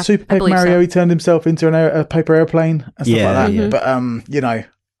remember in Super Paper Mario he turned himself into a paper airplane and stuff like that. Yeah. But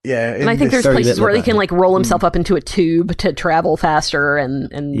yeah, and I think there's places where he can like roll himself up into a tube to travel faster and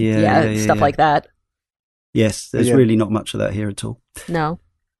stuff like that. Yes, there's really not much of that here at all. No.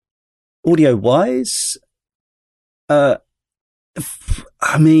 Audio wise, I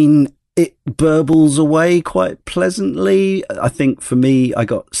mean, it burbles away quite pleasantly. I think for me, I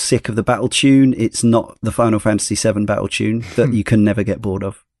got sick of the battle tune. It's not the Final Fantasy VII battle tune that you can never get bored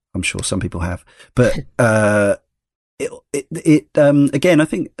of. I'm sure some people have, but again, I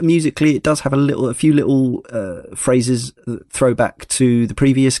think musically it does have a few little phrases that throw back to the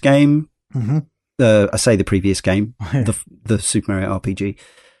previous game. Mm-hmm. I say the previous game, the Super Mario RPG,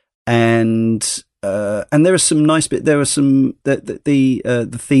 and there are some nice bit. There are some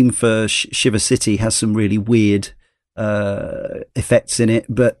the theme for Shiver City has some really weird effects in it,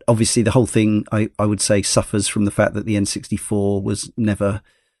 but obviously the whole thing I would say suffers from the fact that the N64 was never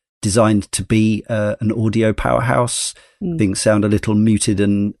designed to be an audio powerhouse. Things sound a little muted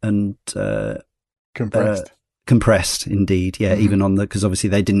and compressed. Compressed, indeed. Yeah, even on because obviously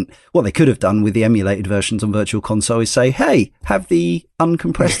they didn't. What they could have done with the emulated versions on Virtual Console is say, "Hey, have the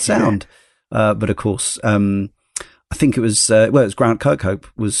uncompressed sound." But of course, I think it was it was Grant Kirkhope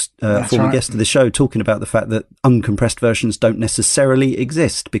was former guest of the show talking about the fact that uncompressed versions don't necessarily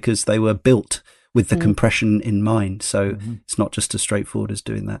exist because they were built with the compression in mind. So it's not just as straightforward as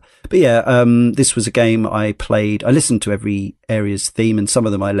doing that. But yeah, this was a game I played. I listened to every area's theme and some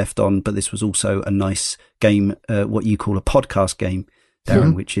of them I left on, but this was also a nice game, what you call a podcast game,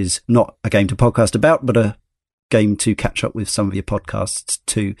 Darren, which is not a game to podcast about, but a game to catch up with some of your podcasts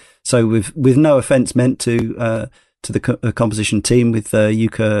too. So with no offense meant to the composition team with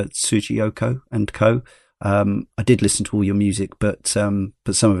Yuka Tsujiyoko and co. I did listen to all your music, but some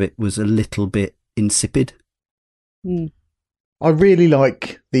of it was a little bit insipid. I really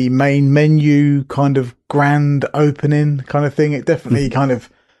like the main menu kind of grand opening kind of thing. It definitely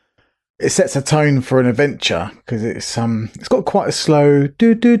it sets a tone for an adventure because it's got quite a slow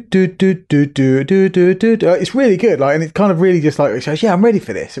do do do do do do do do do. It's really good, like, and it kind of really just like it shows, I'm ready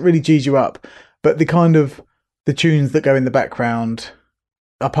for this. It really G's you up. But the tunes that go in the background,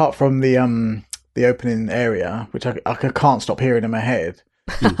 apart from the opening area, which I can't stop hearing in my head.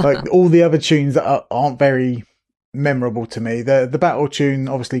 Like all the other tunes that aren't very memorable to me. The battle tune,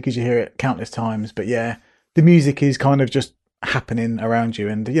 obviously, because you hear it countless times. But yeah, the music is kind of just happening around you,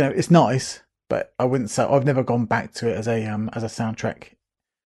 and it's nice. But I wouldn't say I've never gone back to it as a soundtrack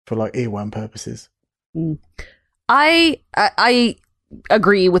for like earworm purposes. I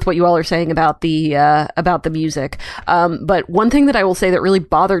agree with what you all are saying about the music. But one thing that I will say that really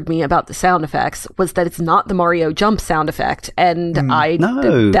bothered me about the sound effects was that it's not the Mario jump sound effect, and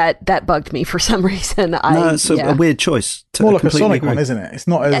that bugged me for some reason. It's a weird choice. More like a Sonic one, isn't it? It's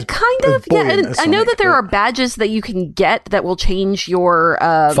not as kind of. Yeah, and I know that there are badges that you can get that will change your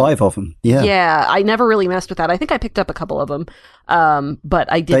 5 of them. Yeah, yeah. I never really messed with that. I think I picked up a couple of them,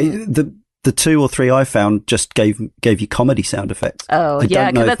 but I didn't. The 2 or 3 I found just gave you comedy sound effects. Oh,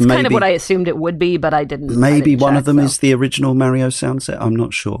 yeah, because that's kind of what I assumed it would be, but I didn't. Maybe one of them is the original Mario sound set. I'm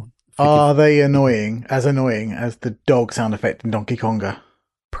not sure. Are they annoying as the dog sound effect in Donkey Konga?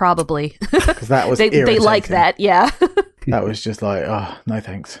 Probably. Because that was they like that, yeah. That was just like, oh, no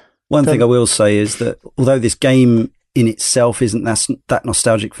thanks. One thing I will say is that although this game in itself isn't that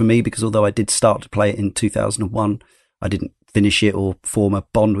nostalgic for me, because although I did start to play it in 2001, I didn't finish it or form a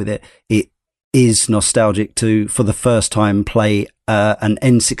bond with it. It is nostalgic to, for the first time, play an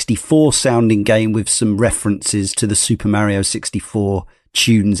N64 sounding game with some references to the Super Mario 64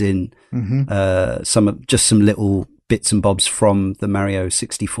 tunes in, some little bits and bobs from the Mario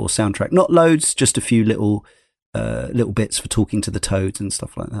 64 soundtrack. Not loads, just a few little bits for talking to the toads and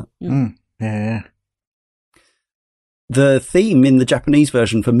stuff like that. Yeah. The theme in the Japanese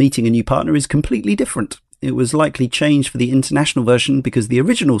version for meeting a new partner is completely different. It was likely changed for the international version because the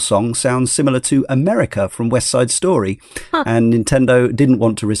original song sounds similar to America from West Side Story, and Nintendo didn't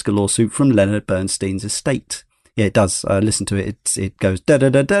want to risk a lawsuit from Leonard Bernstein's estate. Yeah, it does. Listen to it. It goes da da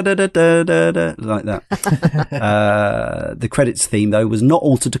da da da da da da like that. The credits theme, though, was not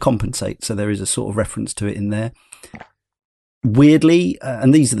altered to compensate, so there is a sort of reference to it in there. Weirdly,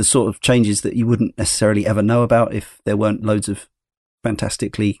 and these are the sort of changes that you wouldn't necessarily ever know about if there weren't loads of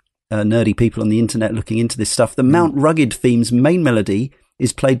fantastically nerdy people on the internet looking into this stuff. The Mount Rugged theme's main melody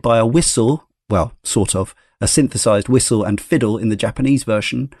is played by a whistle, well, sort of, a synthesized whistle and fiddle in the Japanese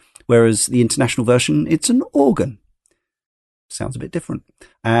version, whereas the international version, it's an organ. Sounds a bit different.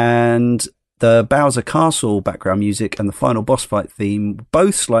 And the Bowser Castle background music and the final boss fight theme,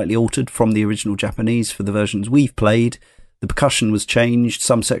 both slightly altered from the original Japanese for the versions we've played. The percussion was changed.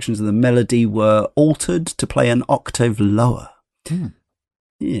 Some sections of the melody were altered to play an octave lower.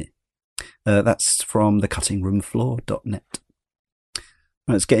 Yeah. That's from thecuttingroomfloor.net.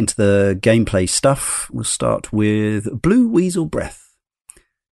 Let's get into the gameplay stuff. We'll start with Blue Weasel Breath,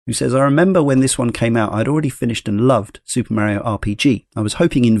 who says, I remember when this one came out, I'd already finished and loved Super Mario RPG. I was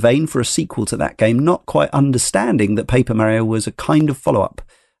hoping in vain for a sequel to that game, not quite understanding that Paper Mario was a kind of follow-up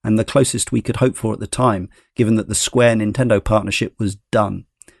and the closest we could hope for at the time, given that the Square Nintendo partnership was done.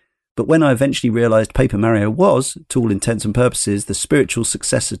 But when I eventually realised Paper Mario was, to all intents and purposes, the spiritual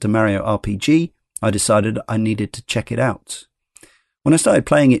successor to Mario RPG, I decided I needed to check it out. When I started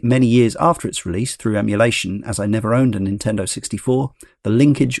playing it many years after its release through emulation, as I never owned a Nintendo 64, the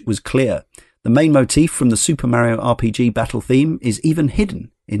linkage was clear. The main motif from the Super Mario RPG battle theme is even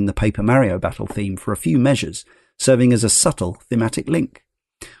hidden in the Paper Mario battle theme for a few measures, serving as a subtle thematic link.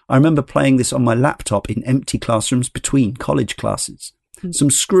 I remember playing this on my laptop in empty classrooms between college classes.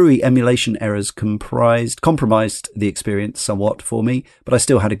 Some screwy emulation errors compromised the experience somewhat for me, but I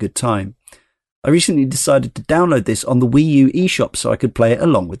still had a good time. I recently decided to download this on the Wii U eShop so I could play it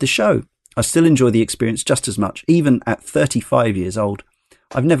along with the show. I still enjoy the experience just as much, even at 35 years old.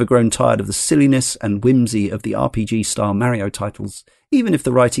 I've never grown tired of the silliness and whimsy of the RPG-style Mario titles, even if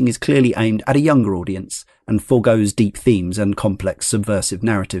the writing is clearly aimed at a younger audience and forgoes deep themes and complex subversive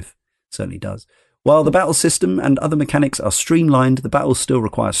narrative. Certainly does. While the battle system and other mechanics are streamlined, the battles still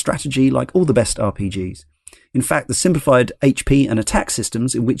require strategy like all the best RPGs. In fact, the simplified HP and attack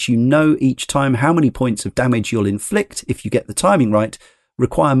systems, in which you know each time how many points of damage you'll inflict if you get the timing right,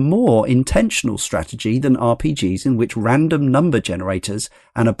 require more intentional strategy than RPGs in which random number generators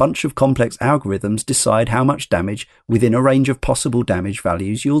and a bunch of complex algorithms decide how much damage within a range of possible damage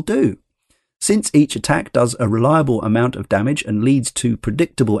values you'll do. Since each attack does a reliable amount of damage and leads to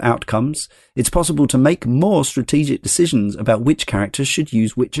predictable outcomes, it's possible to make more strategic decisions about which characters should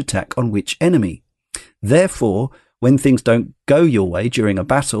use which attack on which enemy. Therefore, when things don't go your way during a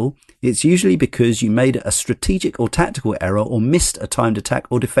battle, it's usually because you made a strategic or tactical error or missed a timed attack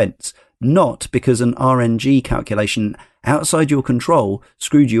or defense, not because an RNG calculation outside your control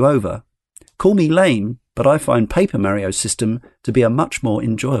screwed you over. Call me lame, but I find Paper Mario's system to be a much more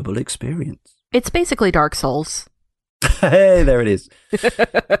enjoyable experience. It's basically Dark Souls. Hey, there it is.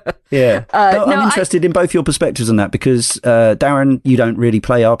 Yeah. I'm interested in both your perspectives on that because, Darren, you don't really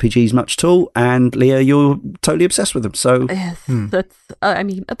play RPGs much at all, and Leah, you're totally obsessed with them. So, that's,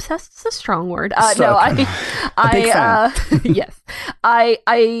 obsessed is a strong word. Big fan. Yes.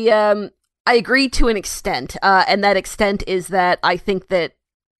 I agree to an extent, and that extent is that I think that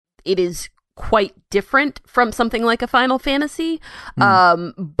it is quite different from something like a Final Fantasy,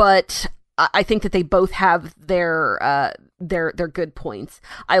 but I think that they both have their good points.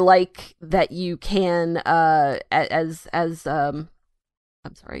 I like that you can, I'm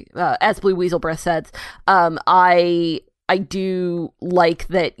sorry, as Blue Weasel Breath says, I do like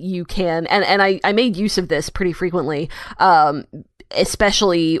that you can, and I made use of this pretty frequently,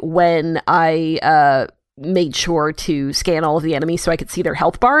 especially when I made sure to scan all of the enemies so I could see their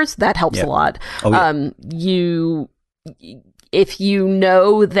health bars. That helps a lot. Oh, yeah. If you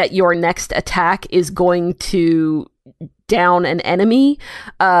know that your next attack is going to down an enemy,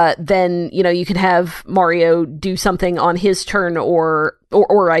 then you can have Mario do something on his turn, or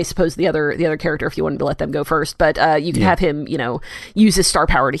I suppose the other character if you wanted to let them go first. But you can have him, use his star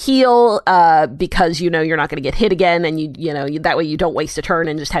power to heal, because you're not going to get hit again, and you that way you don't waste a turn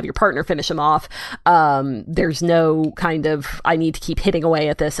and just have your partner finish him off. There's no kind of I need to keep hitting away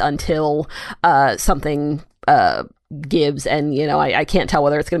at this until something gives, and I can't tell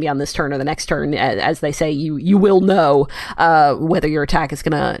whether it's going to be on this turn or the next turn. As they say, you will know whether your attack is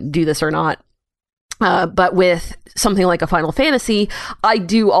going to do this or not. But with something like a Final Fantasy, I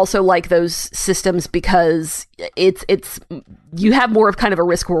do also like those systems because it's you have more of kind of a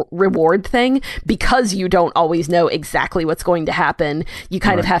risk reward thing, because you don't always know exactly what's going to happen. You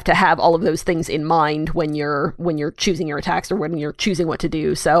kind of have to have all of those things in mind when you're choosing your attacks or when you're choosing what to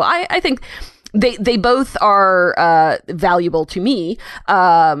do. So I think they both are valuable to me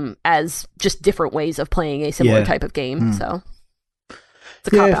as just different ways of playing a similar type of game. So it's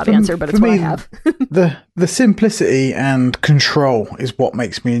a cop-out answer, but it's what I have. the simplicity and control is what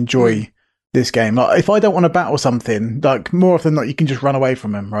makes me enjoy this game. Like, if I don't want to battle something, like more often than not, you can just run away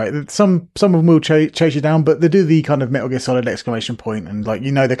from them, right? Some of them will chase you down, but they do the kind of Metal Gear Solid exclamation point, and like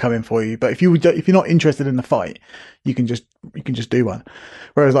they're coming for you. But if you're not interested in the fight, you can just do one.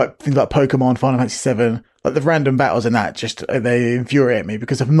 Whereas like things like Pokemon, Final Fantasy VII, like the random battles in that, just they infuriate me,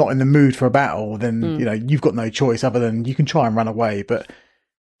 because if I'm not in the mood for a battle, then you've got no choice other than you can try and run away, but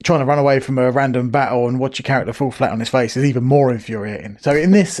trying to run away from a random battle and watch your character fall flat on his face is even more infuriating. So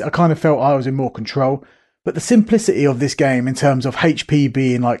in this, I kind of felt I was in more control. But the simplicity of this game in terms of HP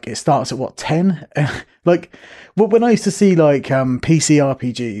being like, it starts at 10? Like, when I used to see like PC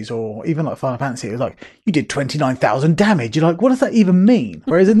RPGs or even like Final Fantasy, it was like, you did 29,000 damage. You're like, what does that even mean?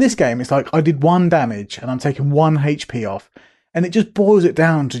 Whereas in this game, it's like, I did 1 damage and I'm taking 1 HP off. And it just boils it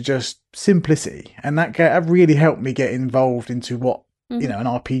down to just simplicity. And that really helped me get involved into what an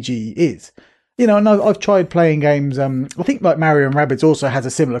RPG is. And I've tried playing games. I think like Mario and Rabbids also has a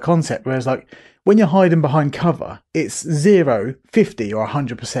similar concept, whereas like when you're hiding behind cover, it's 0, 50 or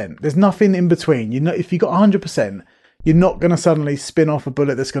 100%. There's nothing in between. If you got 100%, you're not going to suddenly spin off a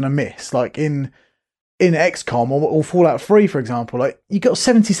bullet that's going to miss. Like in XCOM or Fallout 3, for example, like you got a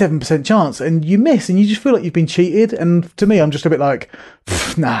 77% chance and you miss, and you just feel like you've been cheated. And to me, I'm just a bit like,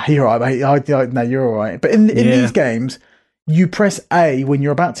 nah, you're all right, mate. No, you're all right. But in these games, you press A when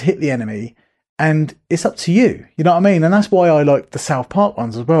you're about to hit the enemy, and it's up to you. You know what I mean? And that's why I like the South Park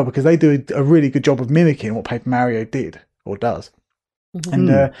ones as well, because they do a really good job of mimicking what Paper Mario did or does.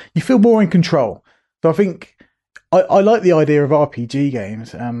 And you feel more in control. So I think I like the idea of RPG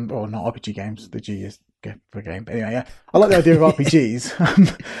games, or not RPG games. The G is for game. But anyway, yeah, I like the idea of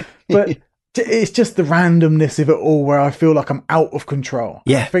RPGs, but it's just the randomness of it all where I feel like I'm out of control.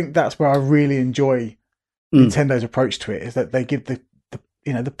 Yeah, I think that's where I really enjoy Nintendo's approach to it, is that they give the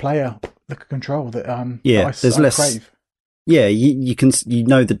player the control that there's less crave. Yeah, you can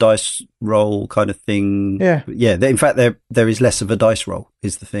the dice roll kind of thing. Yeah. In fact, there is less of a dice roll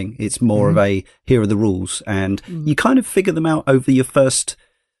is the thing. It's more of a, here are the rules, and you kind of figure them out over your first.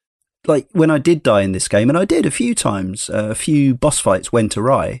 Like when I did die in this game, and I did a few times, a few boss fights went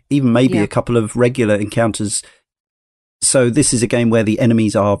awry, even maybe a couple of regular encounters. So this is a game where the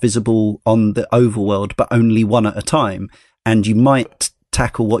enemies are visible on the overworld, but only one at a time, and you might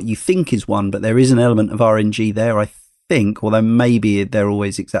tackle what you think is one, but there is an element of RNG there, I think, although maybe they're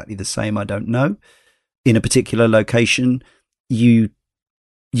always exactly the same, I don't know. In a particular location, you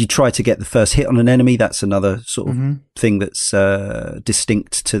try to get the first hit on an enemy. That's another sort of thing that's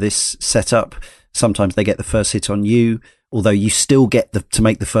distinct to this setup. Sometimes they get the first hit on you, although you still get to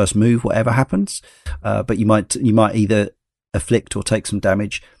make the first move, whatever happens. But you might either afflict or take some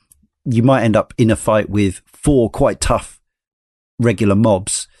damage. You might end up in a fight with 4 quite tough regular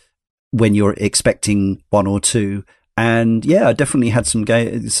mobs when you're expecting 1 or 2. And yeah, I definitely had some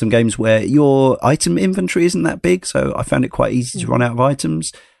games where your item inventory isn't that big, so I found it quite easy to run out of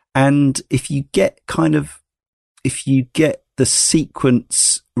items. And if you get the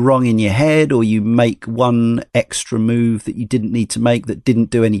sequence wrong in your head, or you make one extra move that you didn't need to make that didn't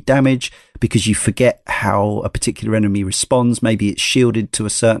do any damage because you forget how a particular enemy responds. Maybe it's shielded to a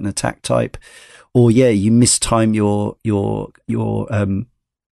certain attack type, or you mistime your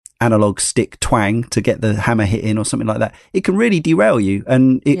analog stick twang to get the hammer hit in or something like that. It can really derail you,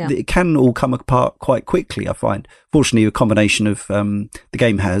 and it can all come apart quite quickly, I find. Fortunately, a combination of the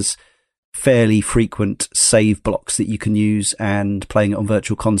game has fairly frequent save blocks that you can use, and playing it on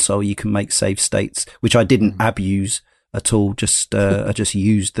Virtual Console, you can make save states, which I didn't abuse at all. I just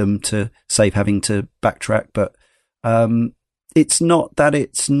used them to save having to backtrack. But it's not that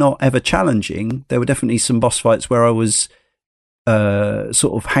it's not ever challenging. There were definitely some boss fights where I was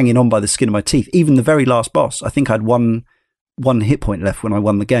sort of hanging on by the skin of my teeth. Even the very last boss, I think I had one hit point left when I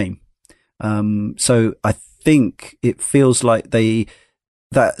won the game. So I think it feels like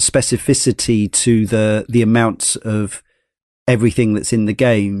that specificity to the amounts of everything that's in the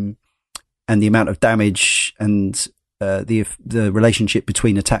game and the amount of damage and the relationship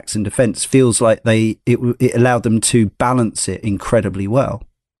between attacks and defense feels like it allowed them to balance it incredibly well.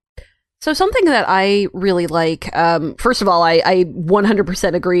 So something that I really like, first of all, I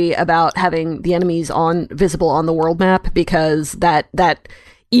 100% agree about having the enemies visible on the world map, because that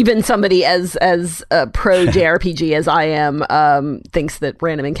even somebody as a pro JRPG as I am thinks that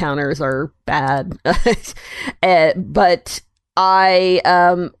random encounters are bad. But I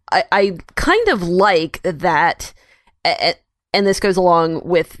kind of like that, and this goes along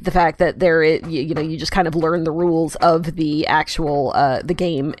with the fact that you just kind of learn the rules of the actual the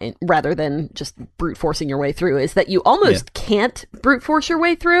game rather than just brute forcing your way through. Is that you almost can't brute force your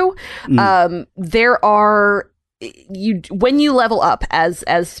way through. There are. When you level up as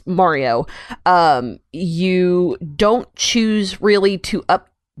Mario, you don't choose really to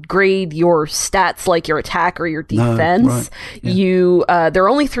upgrade your stats like your attack or your defense. No, right. Yeah. There are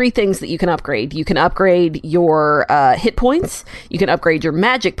only 3 things that you can upgrade. You can upgrade your hit points, you can upgrade your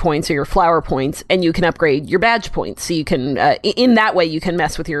magic points or your flower points, and you can upgrade your badge points. So you can, in that way, you can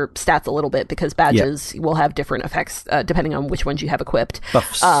mess with your stats a little bit, because badges will have different effects depending on which ones you have equipped.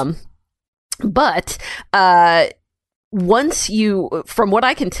 Buffs. But once from what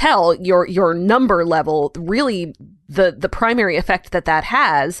I can tell, your number level, really the primary effect that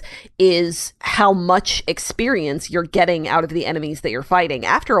has is how much experience you're getting out of the enemies that you're fighting.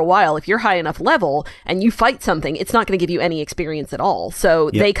 After a while, if you're high enough level and you fight something, it's not going to give you any experience at all.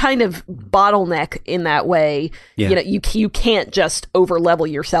 So they kind of bottleneck in that way. Yeah. You can't just over level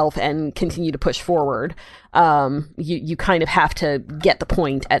yourself and continue to push forward. You kind of have to get the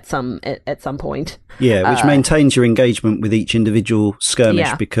point at some point. Yeah, which maintains your engagement with each individual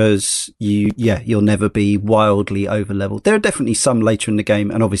skirmish, because you'll never be wildly over leveled. There are definitely some later in the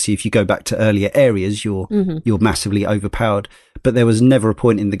game, and obviously if you go back to earlier areas, you're massively overpowered. But there was never a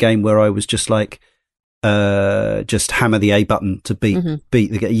point in the game where I was just like, just hammer the A button to beat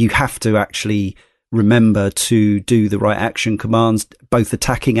the game. You have to actually remember to do the right action commands, both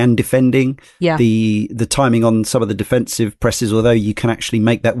attacking and defending. Yeah. The timing on some of the defensive presses, although you can actually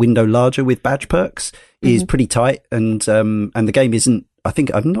make that window larger with badge perks, is pretty tight. And the game isn't,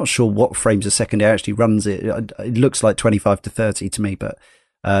 I'm not sure what frames a second it actually runs it. It looks like 25 to 30 to me, but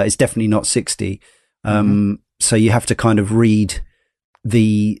it's definitely not 60. So you have to kind of read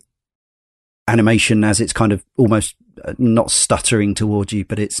the animation as it's kind of almost not stuttering towards you,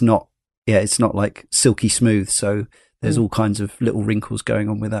 but it's not like silky smooth. So there's all kinds of little wrinkles going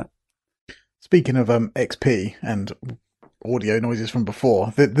on with that. Speaking of XP and audio noises from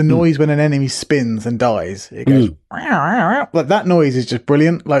before, the noise when an enemy spins and dies, it goes like that. Noise is just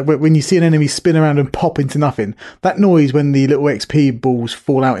brilliant. Like when you see an enemy spin around and pop into nothing, that noise when the little XP balls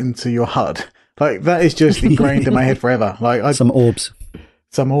fall out into your HUD, like that is just ingrained in my head forever. Like some orbs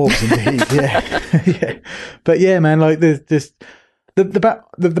indeed. Yeah. But yeah, man, like there's just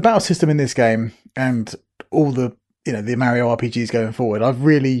the battle system in this game and all the Mario RPGs going forward, I've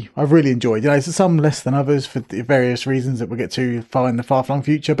really enjoyed. There's some less than others for the various reasons that we'll get to far in the far-flung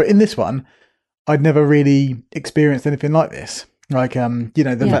future. But in this one, I'd never really experienced anything like this. Like,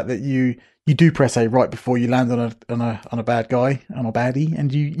 the fact that you do press A right before you land on a bad guy, on a baddie,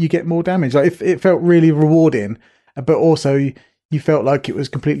 and you get more damage. Like, it felt really rewarding, but also you felt like it was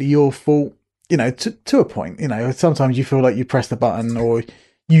completely your fault. To a point. Sometimes you feel like you pressed the button or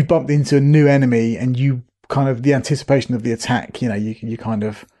you bumped into a new enemy and you kind of the anticipation of the attack, you kind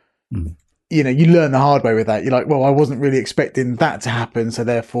of, you learn the hard way with that. You're like, well, I wasn't really expecting that to happen. So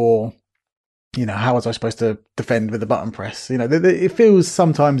therefore, how was I supposed to defend with the button press? It feels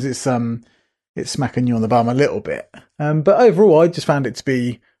sometimes it's smacking you on the bum a little bit. But overall, I just found it to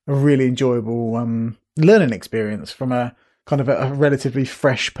be a really enjoyable learning experience from a kind of a relatively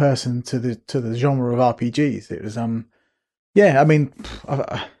fresh person to the genre of RPGs. It was yeah. I mean,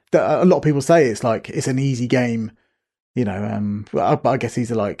 a lot of people say it's like it's an easy game. You know, but I guess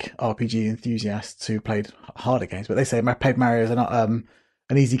these are like RPG enthusiasts who played harder games. But they say Paper Mario is an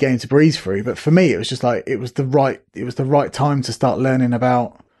easy game to breeze through. But for me, it was just like it was the right time to start learning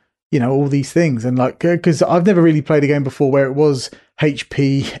about, you know, all these things. And like, because I've never really played a game before where it was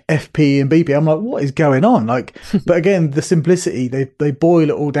HP, FP, and BP. I'm like, what is going on? Like, but again, the simplicity, they boil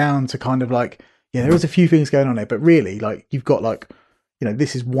it all down to kind of like, yeah, there is a few things going on there, but really, like, you've got like, you know,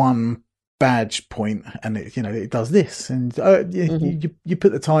 this is one badge point, and it, you know, it does this, and you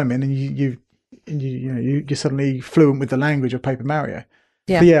put the time in, and you're suddenly fluent with the language of Paper Mario.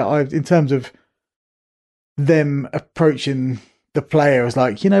 Yeah, so yeah. In terms of them approaching the player as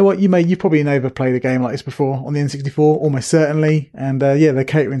like, you know what, you probably never played a game like this before on the N64, almost certainly, and yeah, they're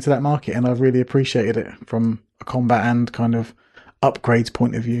catering to that market, and I've really appreciated it from a combat and kind of upgrades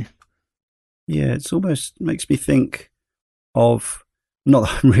point of view. Yeah, it's almost makes me think of, not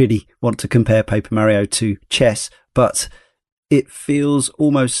that I really want to compare Paper Mario to chess, but it feels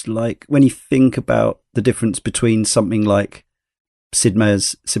almost like when you think about the difference between something like Sid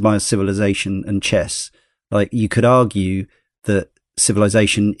Meier's Civilization and chess, like you could argue that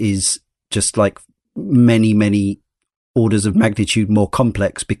Civilization is just like many, many orders of magnitude more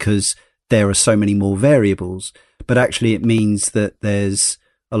complex because there are so many more variables, but actually it means that there's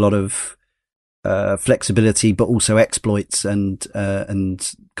a lot of flexibility, but also exploits and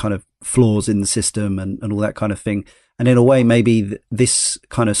kind of flaws in the system and all that kind of thing. And in a way, maybe this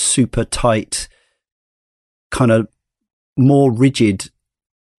kind of super tight, kind of more rigid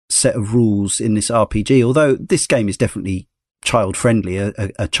set of rules in this RPG, although this game is definitely child friendly,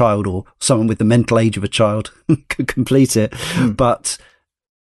 a child or someone with the mental age of a child could complete it. But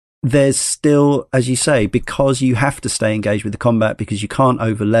there's still, as you say, because you have to stay engaged with the combat, because you can't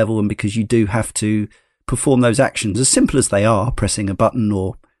over level, and because you do have to perform those actions, as simple as they are, pressing a button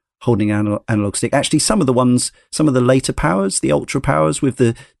or holding an analog stick. Actually, some of the later powers, the ultra powers with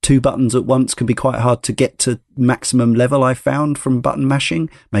the 2 buttons at once, can be quite hard to get to maximum level, I found, from button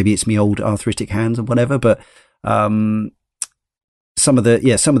mashing. Maybe it's me old arthritic hands and whatever, but some of the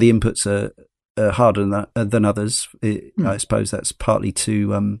inputs are harder than others. I suppose that's partly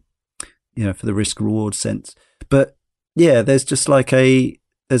to for the risk reward sense. But yeah, there's just like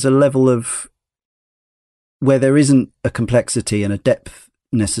there's a level of where there isn't a complexity and a depth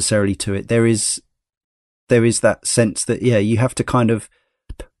necessarily to it. There is that sense that, yeah, you have to kind of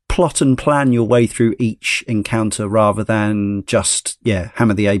plot and plan your way through each encounter rather than just,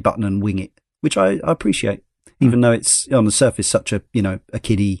 hammer the A button and wing it, which I appreciate, even though it's on the surface such a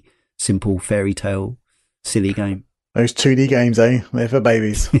kiddie, simple fairy tale, silly game. Those 2D games, eh? They're for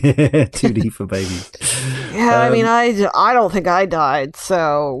babies. 2D for babies. Yeah, I mean, I don't think I died,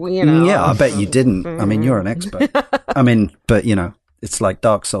 so, you know. Yeah, I bet you didn't. I mean, you're an expert. I mean, but, you know, it's like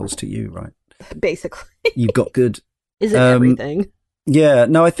Dark Souls to you, right? Basically. You got good. Is it everything? Yeah,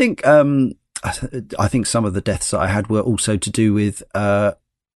 no, I think some of the deaths that I had were also to do with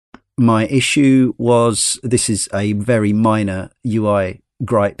my issue was, this is a very minor UI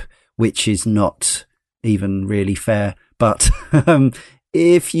gripe, which is not even really fair, but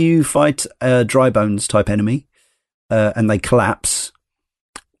if you fight a dry bones type enemy and they collapse,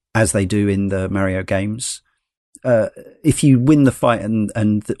 as they do in the Mario games, if you win the fight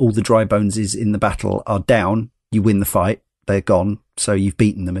and all the dry bones in the battle are down, you win the fight, they're gone, so you've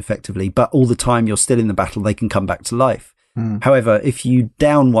beaten them effectively. But all the time you're still in the battle, they can come back to life. However, if you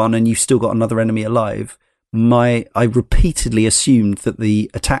down one and you've still got another enemy alive, I repeatedly assumed that the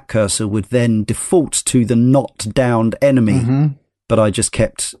attack cursor would then default to the not downed enemy, but I just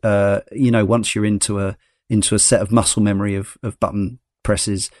kept, once you're into a set of muscle memory of button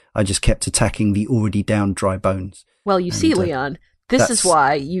presses, I just kept attacking the already downed dry bones. Well, you see, Leon, this is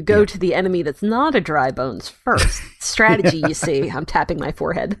why you go to the enemy that's not a dry bones first. Strategy, you see. I'm tapping my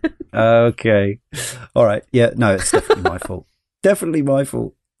forehead. Okay. All right. Yeah, no, it's definitely my fault. Definitely my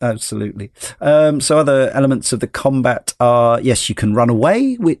fault. Absolutely. So other elements of the combat are, yes, you can run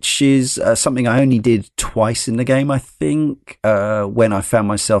away, which is something I only did twice in the game, I think, when I found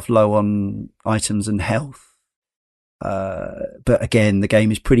myself low on items and health. But again, the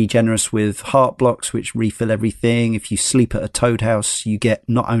game is pretty generous with heart blocks, which refill everything. If you sleep at a Toad house, you get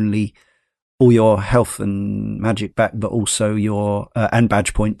not only all your health and magic back, but also your and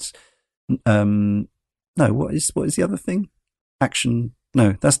badge points. No, what is the other thing? Action.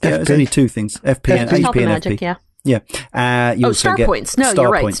 No, there's only 2 things: FP and HP and magic, FP. Yeah. You also star get points. No, star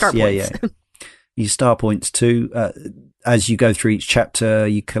you're right. Points. Star points. Yeah. You star points too. as you go through each chapter,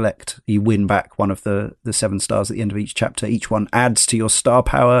 you win back one of the 7 stars at the end of each chapter. Each one adds to your star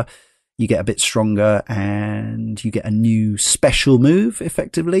power. You get a bit stronger and you get a new special move,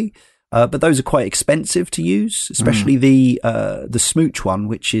 effectively. But those are quite expensive to use, especially the smooch one,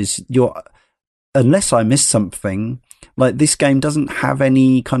 which is unless I missed something, like this game doesn't have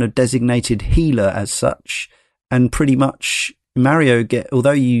any kind of designated healer as such. And pretty much Mario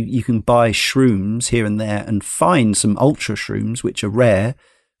although you can buy shrooms here and there and find some ultra shrooms, which are rare,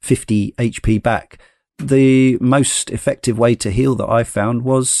 50 HP back. The most effective way to heal that I found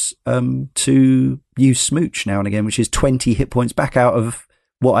was to use smooch now and again, which is 20 hit points back out of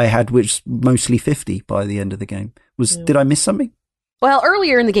what I had, which was mostly 50 by the end of the game. Did I miss something? Well,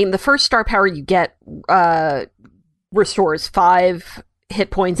 earlier in the game, the first star power you get restores 5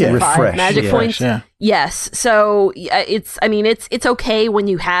 hit points and 5 magic points. Yeah. Yes. So it's okay when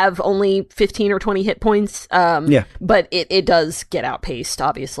you have only 15 or 20 hit points. But it does get outpaced,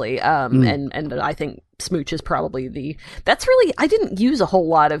 obviously. And I think smooch is probably I didn't use a whole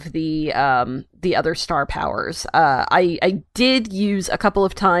lot of the other star powers. I did use a couple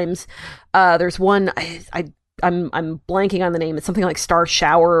of times. There's one I'm blanking on the name. It's something like Star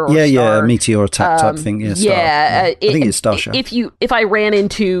Shower or meteor attack type thing. I think it's Star Shower. If I ran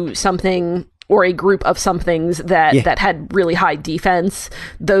into something or a group of somethings that had really high defense,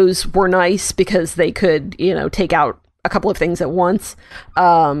 those were nice because they could, take out a couple of things at once.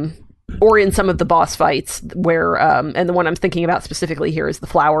 Or in some of the boss fights where, and the one I'm thinking about specifically here is the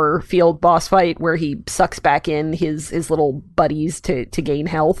flower field boss fight where he sucks back in his little buddies to gain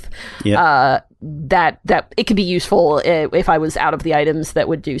health. Yeah. That it could be useful if I was out of the items that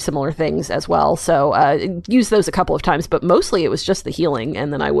would do similar things as well. So use those a couple of times, but mostly it was just the healing,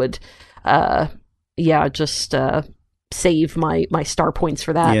 and then I would, just save my star points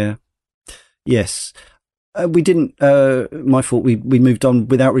for that. Yeah. Yes. We didn't, my fault, we moved on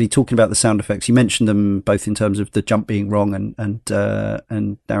without really talking about the sound effects. You mentioned them both in terms of the jump being wrong and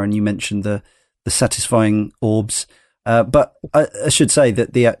Darren, you mentioned the satisfying orbs. But I should say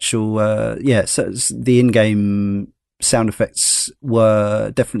that the actual, so the in-game sound effects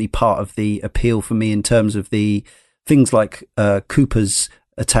were definitely part of the appeal for me in terms of the things like Koopa's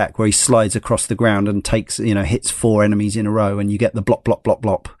attack where he slides across the ground and hits 4 enemies in a row and you get the blop, blop, blop,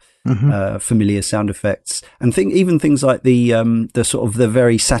 blop. Familiar sound effects, and even things like the sort of the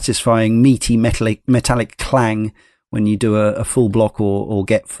very satisfying meaty metallic clang when you do a full block or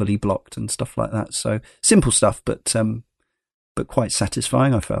get fully blocked and stuff like that. So simple stuff, but quite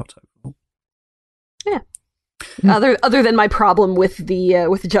satisfying, I felt. Yeah. Other than my problem with the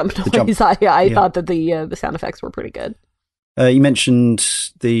jump noise, I thought that the sound effects were pretty good. You mentioned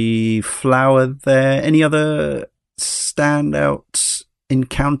the flower there. Any other standout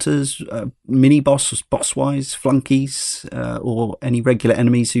encounters, mini boss wise, flunkies, or any regular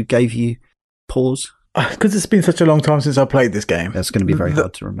enemies who gave you pause? Because it's been such a long time since I played this game. That's going to be very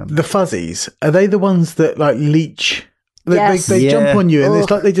hard to remember. The fuzzies, are they the ones that like leech? Yes. They jump on you and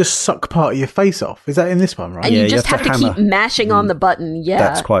it's like they just suck part of your face off. Is that in this one, right? And you just have to keep mashing on the button. Yeah,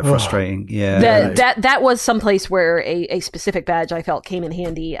 that's quite frustrating. Yeah, that was someplace where a specific badge I felt came in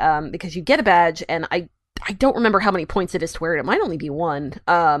handy, because you get a badge, and I don't remember how many points it is to wear it. It might only be 1,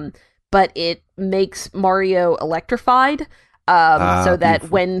 but it makes Mario electrified. So that beautiful.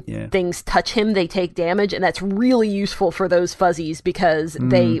 When things touch him, they take damage, and that's really useful for those fuzzies because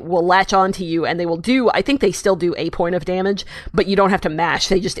they will latch onto you and they will I think they still do a point of damage, but you don't have to mash.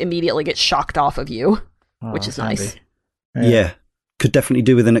 They just immediately get shocked off of you, which is nice. Yeah. Could definitely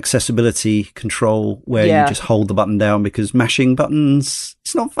do with an accessibility control where you just hold the button down, because mashing buttons,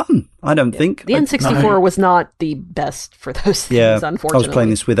 it's not fun, I don't think. The N64 was not the best for those things, unfortunately. I was playing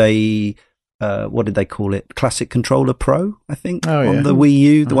this with a what did they call it? Classic Controller Pro, I think, on the Wii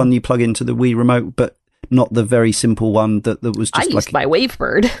U, the one you plug into the Wii remote, but not the very simple one that was just I used my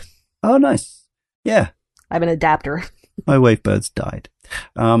Wavebird. Oh, nice. Yeah. I have an adapter. My Wavebird's died.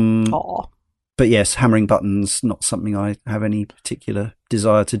 But yes, hammering buttons, not something I have any particular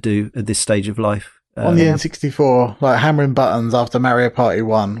desire to do at this stage of life. On the N64, like hammering buttons after Mario Party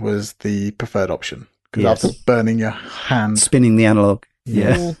 1 was the preferred option. Because after burning your hand. Spinning the analog.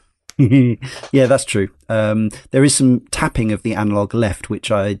 Yeah. Yeah, that's true. There is some tapping of the analog left, which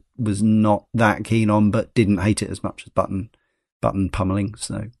I was not that keen on, but didn't hate it as much as button pummeling.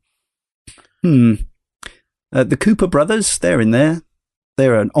 So, the Koopa brothers, they're in there.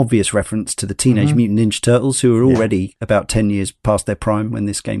 They're an obvious reference to the Teenage Mutant Ninja Turtles, who were already about 10 years past their prime when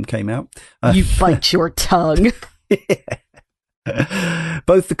this game came out. You bite your tongue.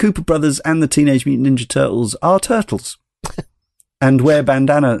 Both the Koopa brothers and the Teenage Mutant Ninja Turtles are turtles. And wear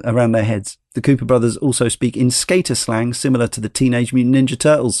bandana around their heads. The Cooper brothers also speak in skater slang similar to the Teenage Mutant Ninja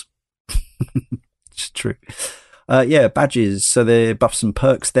Turtles. It's true. Badges. So they're buffs and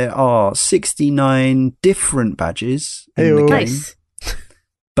perks. There are 69 different badges in the game. Nice.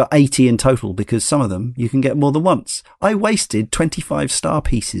 But 80 in total, because some of them you can get more than once. I wasted 25 star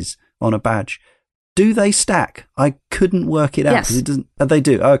pieces on a badge. Do they stack? I couldn't work it out. Yes. It doesn't. They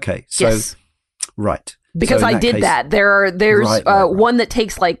do. Okay. So, yes. Right. Because so in I did case, that. There's right. one that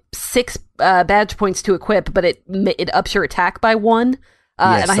takes like 6 badge points to equip, but it ups your attack by 1. Yes,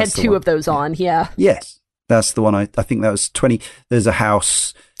 and I had that's the 2 one. of those on. Yeah. Yes. That's the one. I think that was 20. There's a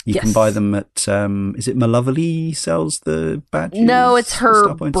house. You can buy them at, is it Malovely sells the badges? No, it's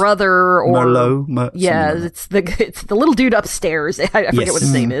her brother or Merlot. it's the little dude upstairs. I forget what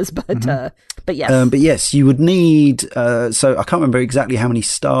his name is, but yes. But yes, you would need, so I can't remember exactly how many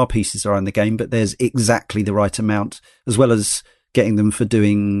star pieces are in the game, but there's exactly the right amount, as well as getting them for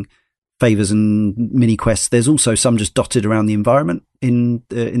doing favors and mini quests. There's also some just dotted around the environment in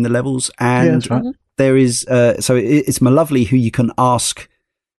the levels. And that's right. there is, so it's Malovely who you can ask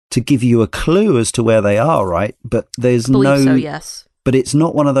to give you a clue as to where they are, right? But there's yes. But it's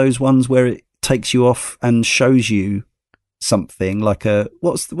not one of those ones where it takes you off and shows you something like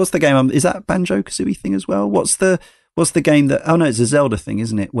what's the game? Is that Banjo-Kazooie thing as well? What's the game that? Oh no, it's a Zelda thing,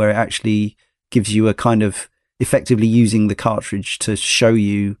 isn't it? Where it actually gives you a kind of effectively using the cartridge to show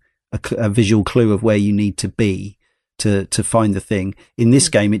you a visual clue of where you need to be to find the thing. In this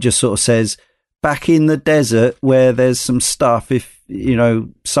game, it just sort of says back in the desert where there's some stuff. If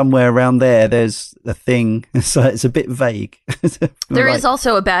somewhere around there's a thing. So it's a bit vague. There is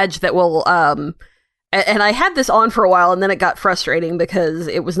also a badge that will, and I had this on for a while, and then it got frustrating because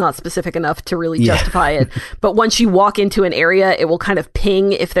it was not specific enough to really justify it. But once you walk into an area, it will kind of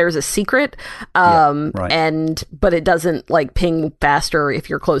ping if there's a secret, but it doesn't like ping faster if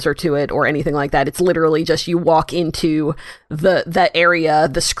you're closer to it or anything like that. It's literally just you walk into the area,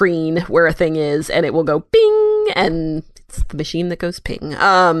 the screen where a thing is, and it will go ping, and it's the machine that goes ping.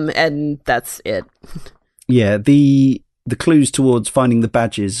 And that's it. Yeah, the clues towards finding the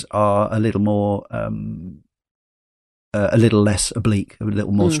badges are a little more, a little less oblique, a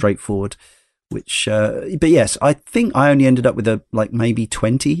little more straightforward. Which, but yes, I think I only ended up with maybe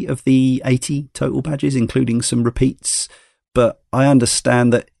 20 of the 80 total badges, including some repeats. But I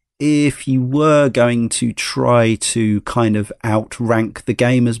understand that if you were going to try to kind of outrank the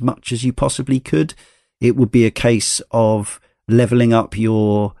game as much as you possibly could, it would be a case of leveling up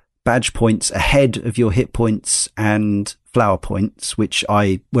your badge points ahead of your hit points and flower points,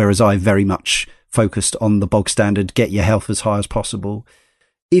 whereas I very much focused on the bog standard, get your health as high as possible.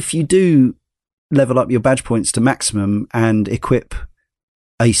 If you do level up your badge points to maximum and equip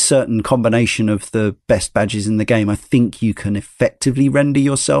a certain combination of the best badges in the game, I think you can effectively render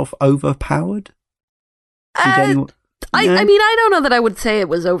yourself overpowered. I mean, I don't know that I would say it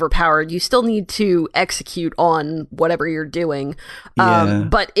was overpowered. You still need to execute on whatever you're doing.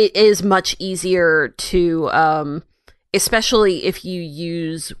 But it is much easier to, especially if you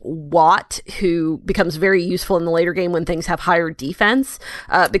use Watt, who becomes very useful in the later game when things have higher defense,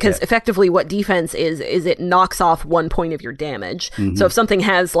 because effectively what defense is it knocks off 1 point of your damage. Mm-hmm. So if something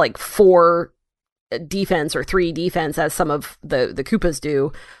has like 4 defense or 3 defense, as some of the Koopas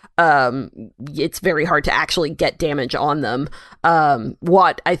do, it's very hard to actually get damage on them.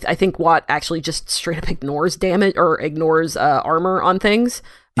 Watt, I think Watt actually just straight up ignores damage or ignores armor on things.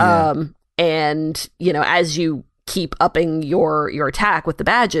 And as you keep upping your attack with the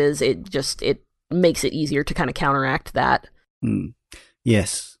badges, it makes it easier to kind of counteract that.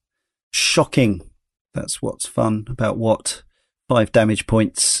 Yes, shocking. That's what's fun about Watt. 5 damage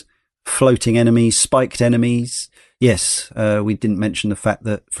points, floating enemies, spiked enemies. Yes, we didn't mention the fact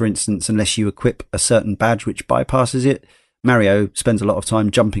that, for instance, unless you equip a certain badge which bypasses it, Mario spends a lot of time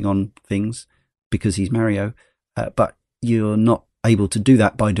jumping on things because he's Mario, but you're not able to do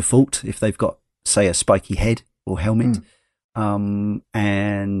that by default if they've got, say, a spiky head or helmet,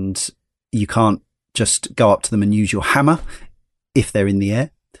 and you can't just go up to them and use your hammer if they're in the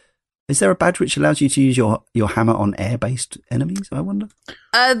air. Is there a badge which allows you to use your hammer on air-based enemies, I wonder?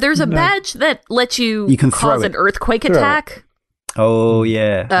 There's a badge that lets you can cause an earthquake attack. Oh,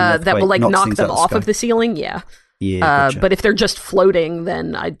 yeah. That will knock them off of the ceiling, yeah. Yeah, gotcha. But if they're just floating,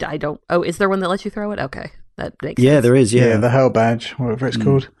 then I don't... Oh, is there one that lets you throw it? Okay, that makes sense. Yeah, there is, Yeah, the Hell Badge, whatever it's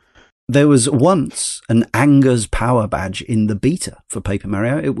called. There was once an Anger's Power badge in the beta for Paper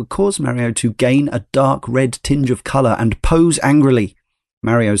Mario. It would cause Mario to gain a dark red tinge of colour and pose angrily.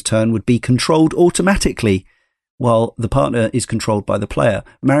 Mario's turn would be controlled automatically while the partner is controlled by the player.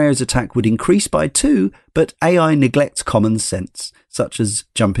 Mario's attack would increase by 2, but AI neglects common sense, such as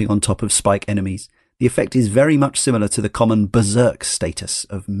jumping on top of spike enemies. The effect is very much similar to the common berserk status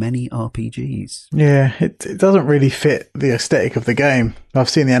of many RPGs. Yeah, it doesn't really fit the aesthetic of the game. I've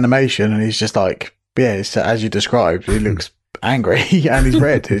seen the animation and he's just like, yeah, it's, as you described, he looks angry and he's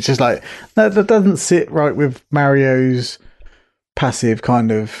red. It's just like, no, that doesn't sit right with Mario's passive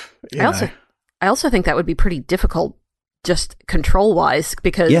kind of, I also think that would be pretty difficult just control-wise,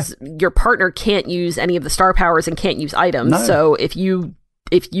 because your partner can't use any of the star powers and can't use items. No. So if you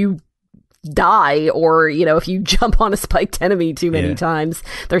die, or if you jump on a spiked enemy too many times,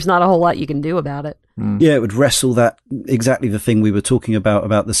 there's not a whole lot you can do about it. Yeah, it would wrestle that, exactly the thing we were talking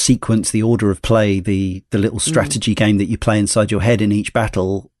about the sequence, the order of play, the little strategy game that you play inside your head in each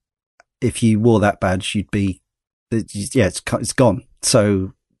battle. If you wore that badge, you'd be, it's gone.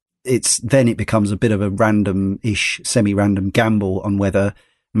 So it becomes a bit of a random-ish, semi-random gamble on whether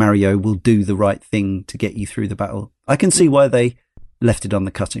Mario will do the right thing to get you through the battle. I can see why they left it on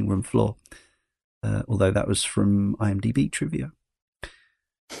the cutting room floor, although that was from IMDb trivia.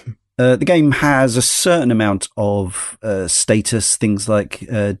 The game has a certain amount of status, things like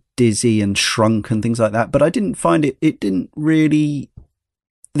dizzy and shrunk and things like that, but I didn't find it didn't really,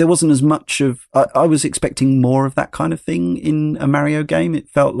 there wasn't as much of, I was expecting more of that kind of thing in a Mario game. It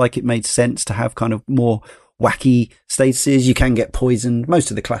felt like it made sense to have kind of more wacky statuses. You can get poisoned. Most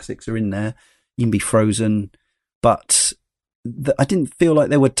of the classics are in there. You can be frozen, but I didn't feel like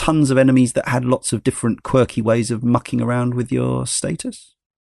there were tons of enemies that had lots of different quirky ways of mucking around with your status.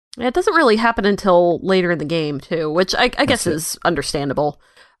 It doesn't really happen until later in the game too, which I guess is understandable.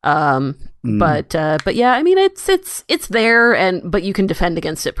 But yeah, I mean, it's there, but you can defend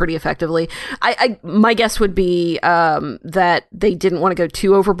against it pretty effectively. My guess would be that they didn't want to go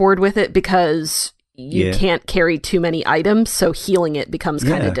too overboard with it, because you can't carry too many items, so healing it becomes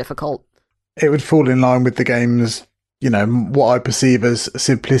kind of difficult. It would fall in line with the game's, what I perceive as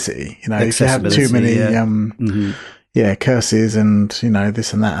simplicity. If you have too many curses and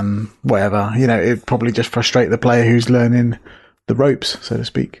this and that and whatever, it'd probably just frustrate the player who's learning the ropes, so to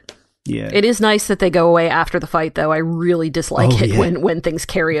speak. Yeah, it is nice that they go away after the fight, though. I really dislike it when things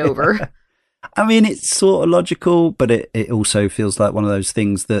carry over. I mean, it's sort of logical, but it also feels like one of those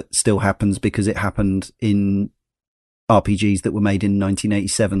things that still happens because it happened in RPGs that were made in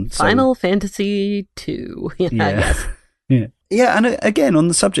 1987. Final Fantasy 2. I guess. Yeah, and again, on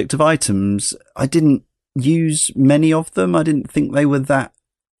the subject of items, I didn't use many of them. I didn't think they were that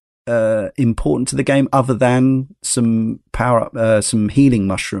important to the game, other than some some healing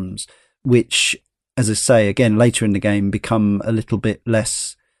mushrooms, which, as I say, again, later in the game become a little bit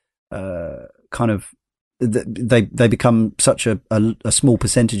less they become such a small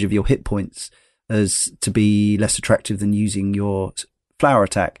percentage of your hit points as to be less attractive than using your flower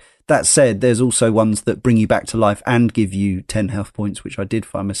attack. That said, there's also ones that bring you back to life and give you 10 health points, which I did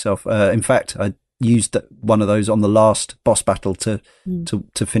find myself. In fact, I used one of those on the last boss battle to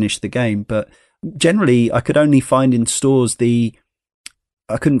finish the game. But generally, I could only find in stores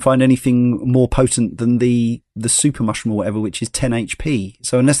I couldn't find anything more potent than the super mushroom or whatever, which is 10 HP.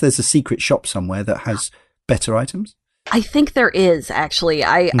 So unless there's a secret shop somewhere that has better items. I think there is, actually.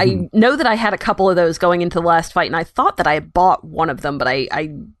 I know that I had a couple of those going into the last fight, and I thought that I had bought one of them, but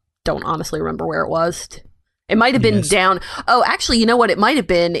I don't honestly remember where it was. It might have been down. Oh, actually, you know what it might have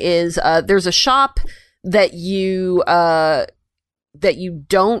been is there's a shop that you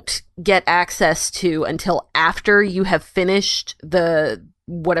don't get access to until after you have finished the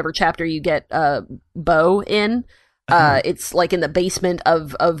whatever chapter you get Bo in. It's like in the basement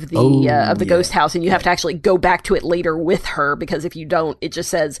of the ghost house, and you have to actually go back to it later with her, because if you don't, it just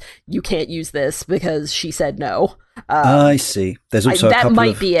says you can't use this because she said no. I see. There's also that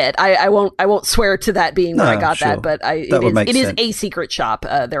might be it. I won't swear to that being where I got that, but it is a secret shop.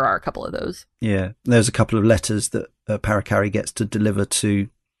 There are a couple of those. Yeah, there's a couple of letters that Paracari gets to deliver to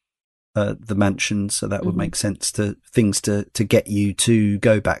the mansion, so that would make sense to things to get you to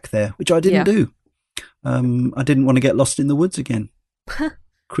go back there, which I didn't do. I didn't want to get lost in the woods again.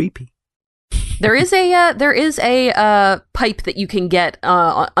 Creepy. There is a pipe that you can get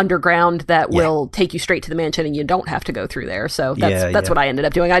underground that will take you straight to the mansion, and you don't have to go through there. So that's what I ended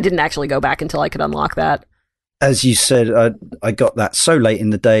up doing. I didn't actually go back until I could unlock that. As you said, I got that so late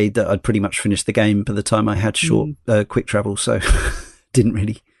in the day that I'd pretty much finished the game by the time I had short quick travel, so didn't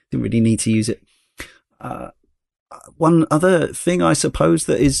really need to use it. One other thing, I suppose,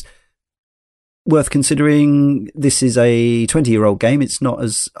 that is worth considering, this is a 20-year-old game. It's not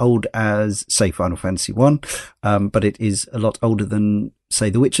as old as, say, Final Fantasy 1, but it is a lot older than, say,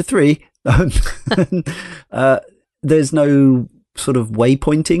 The Witcher 3, There's no sort of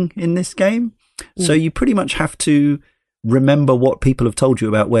waypointing in this game. So you pretty much have to remember what people have told you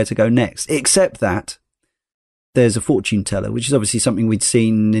about where to go next, except that there's a fortune teller, which is obviously something we'd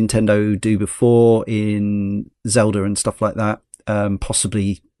seen Nintendo do before in Zelda and stuff like that.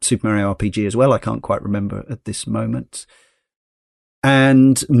 Possibly Super Mario RPG as well. I can't quite remember at this moment.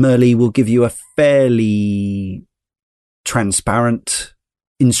 And Merlee will give you a fairly transparent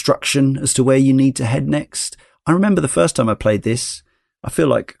instruction as to where you need to head next. I remember the first time I played this, I feel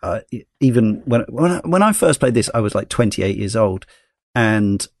like even when I first played this, I was like 28 years old,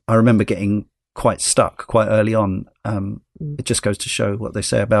 and I remember getting quite stuck quite early on. It just goes to show what they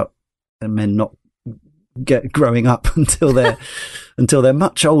say about men not growing up until they're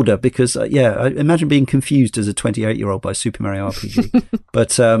much older. Because I imagine being confused as a 28-year-old by Super Mario RPG.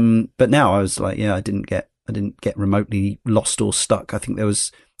 but now I was like, I didn't get remotely lost or stuck. I think there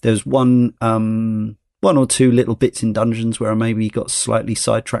was one or two little bits in dungeons where I maybe got slightly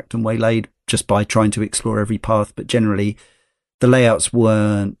sidetracked and waylaid just by trying to explore every path. But generally, the layouts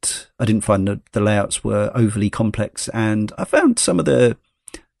I didn't find the layouts were overly complex. And I found some of the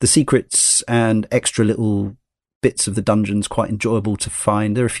secrets and extra little bits of the dungeons quite enjoyable to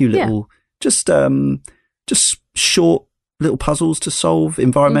find. There are a few little, just short little puzzles to solve,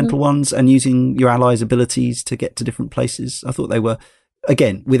 environmental ones, and using your allies' abilities to get to different places. I thought they were,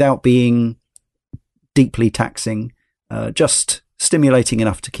 again, without being deeply taxing, just stimulating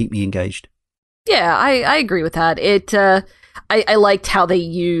enough to keep me engaged. Yeah, I agree with that. I liked how they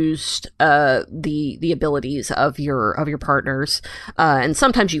used the abilities of your partners, and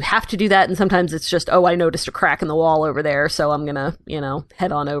sometimes you have to do that, and sometimes it's just, I noticed a crack in the wall over there, so I'm gonna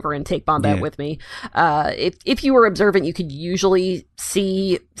head on over and take Bombette with me. If you were observant, you could usually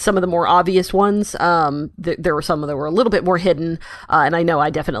see some of the more obvious ones. There were some that were a little bit more hidden, and I know I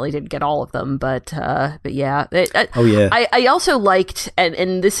definitely didn't get all of them, but yeah. I also liked,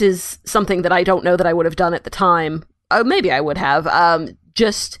 and this is something that I don't know that I would have done at the time. Maybe I would have,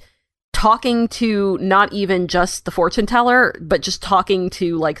 just talking to not even just the fortune teller, but just talking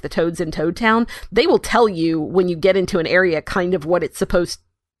to like the toads in Toad Town. They will tell you when you get into an area kind of what it's supposed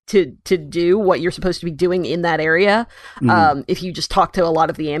to do, what you're supposed to be doing in that area. If you just talk to a lot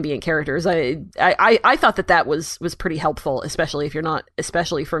of the ambient characters, I thought that was pretty helpful, especially if you're not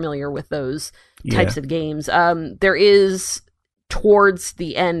especially familiar with those types of games. There is, towards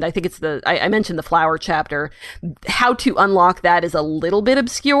the end, I think it's I mentioned the flower chapter. How to unlock that is a little bit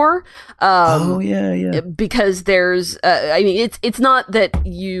obscure. Because there's, it's not that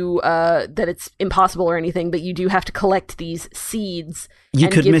that it's impossible or anything, but you do have to collect these seeds. You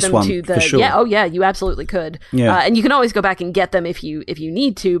could miss one for sure. Yeah, you absolutely could. Yeah. And you can always go back and get them if you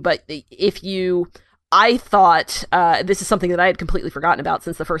need to. But I thought, this is something that I had completely forgotten about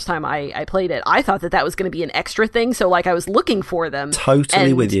since the first time I played it. I thought that was going to be an extra thing. So like I was looking for them.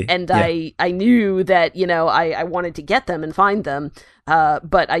 Totally with you. And I knew that, I wanted to get them and find them.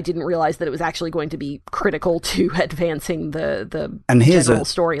 But I didn't realize that it was actually going to be critical to advancing the general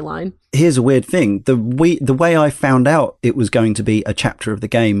storyline. Here's a weird thing. The way I found out it was going to be a chapter of the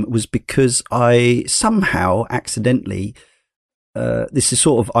game was because I somehow accidentally, this is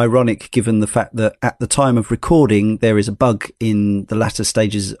sort of ironic given the fact that at the time of recording, there is a bug in the latter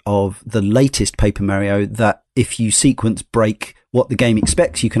stages of the latest Paper Mario that if you sequence break what the game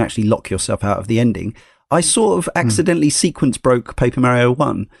expects, you can actually lock yourself out of the ending. I sort of accidentally sequence broke Paper Mario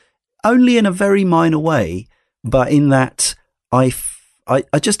 1, only in a very minor way, but in that I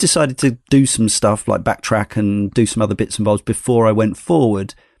just decided to do some stuff like backtrack and do some other bits and bobs before I went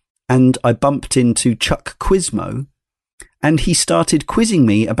forward, and I bumped into Chuck Quizmo, and he started quizzing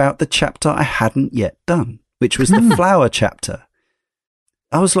me about the chapter I hadn't yet done, which was the flower chapter.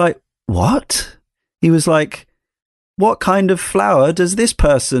 I was like, what? He was like, what kind of flower does this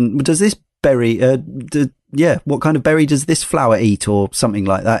berry, what kind of berry does this flower eat, or something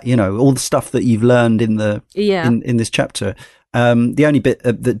like that? All the stuff that you've learned in this chapter. The only bit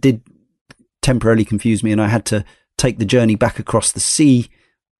that did temporarily confuse me, and I had to take the journey back across the sea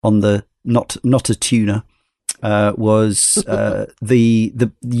on the not a tuna, was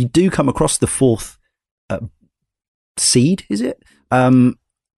you do come across the fourth seed, is it?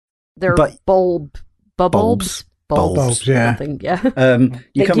 They're bulbs. Bulbs, yeah.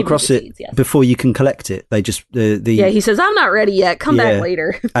 You come across it seeds, yes, before you can collect it. They just he says, I'm not ready yet, come back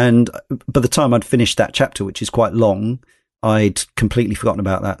later. And by the time I'd finished that chapter, which is quite long, I'd completely forgotten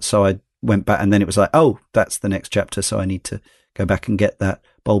about that. So I went back, and then it was like, oh, that's the next chapter, so I need to go back and get that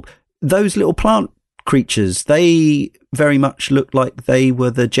bulb. Those little plant creatures, they very much looked like they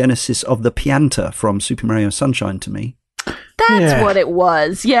were the genesis of the Pianta from Super Mario Sunshine to me. That's what it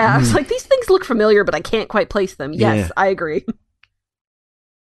was. Yeah, I was like, these things look familiar, but I can't quite place them. Yes, I agree.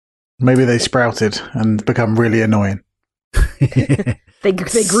 Maybe they sprouted and become really annoying. They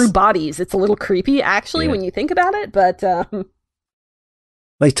grew bodies. It's a little creepy, actually, when you think about it, but...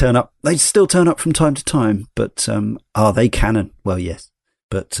 They turn up. They still turn up from time to time, but are they canon? Well, yes,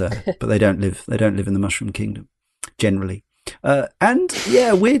 but they don't live. They don't live in the Mushroom Kingdom generally. And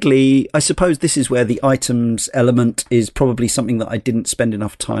weirdly, I suppose this is where the items element is probably something that I didn't spend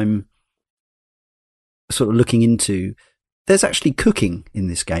enough time sort of looking into. There's actually cooking in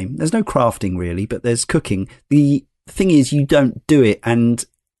this game. There's no crafting really, but there's cooking. The thing is, you don't do it, and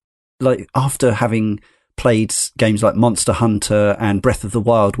like after having played games like Monster Hunter and Breath of the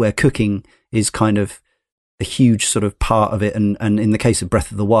Wild, where cooking is kind of a huge sort of part of it, and in the case of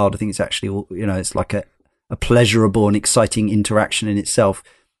Breath of the Wild, I think it's actually, it's like a pleasurable and exciting interaction in itself.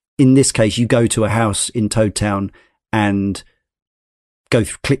 In this case, you go to a house in Toad Town and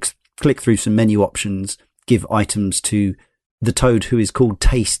click through some menu options, give items to the Toad who is called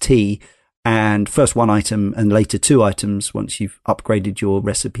Tasty, and first one item and later two items once you've upgraded your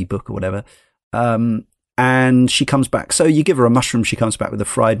recipe book or whatever. And she comes back. So you give her a mushroom, she comes back with a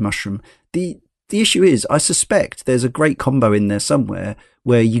fried mushroom. The issue is, I suspect there's a great combo in there somewhere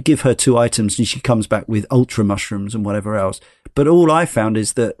where you give her two items and she comes back with ultra mushrooms and whatever else. But all I found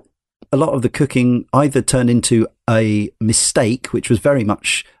is that a lot of the cooking either turned into a mistake, which was very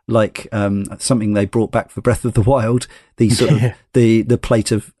much like something they brought back for Breath of the Wild, the sort of the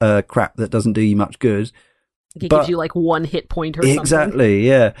plate of crap that doesn't do you much good. It gives you like one hit point or something. Exactly,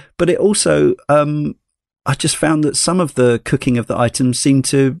 yeah. But it also, I just found that some of the cooking of the items seemed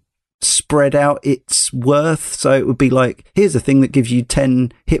to spread out its worth. So it would be like, here's a thing that gives you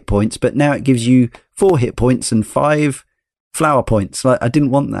 10 hit points, but now it gives you 4 hit points and 5 flower points. Like, I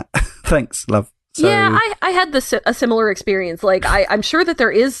didn't want that. Thanks, love. So, yeah, I had a similar experience. Like, I'm sure that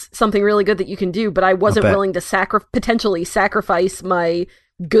there is something really good that you can do, but I wasn't willing to potentially sacrifice my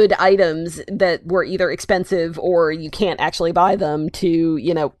good items that were either expensive or you can't actually buy them to,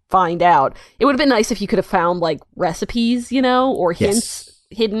 find out. It would have been nice if you could have found like recipes, or hints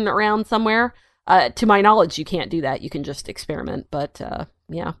hidden around somewhere. To my knowledge, you can't do that. You can just experiment, but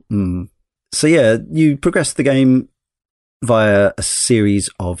yeah. So yeah, you progress the game via a series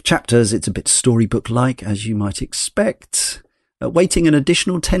of chapters. It's a bit storybook-like, as you might expect. Waiting an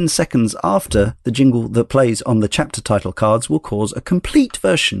additional 10 seconds after the jingle that plays on the chapter title cards will cause a complete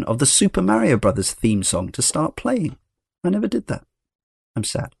version of the Super Mario Brothers theme song to start playing. I never did that. I'm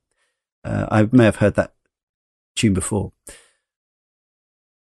sad. I may have heard that tune before.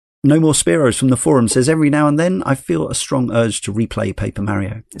 No More Spiros from the forum says, every now and then I feel a strong urge to replay Paper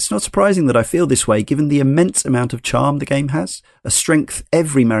Mario. It's not surprising that I feel this way given the immense amount of charm the game has, a strength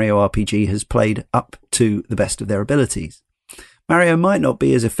every Mario RPG has played up to the best of their abilities. Mario might not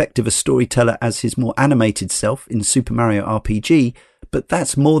be as effective a storyteller as his more animated self in Super Mario RPG, but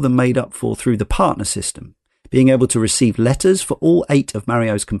that's more than made up for through the partner system. Being able to receive letters for all 8 of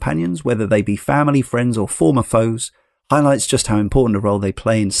Mario's companions, whether they be family, friends or former foes, highlights just how important a role they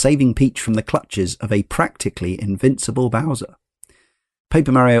play in saving Peach from the clutches of a practically invincible Bowser.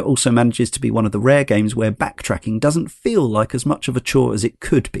 Paper Mario also manages to be one of the rare games where backtracking doesn't feel like as much of a chore as it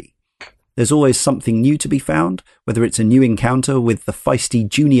could be. There's always something new to be found, whether it's a new encounter with the feisty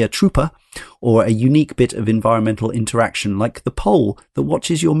junior trooper or a unique bit of environmental interaction like the pole that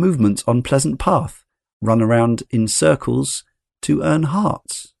watches your movements on Pleasant Path, run around in circles to earn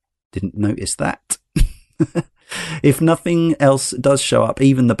hearts. Didn't notice that. If nothing else does show up,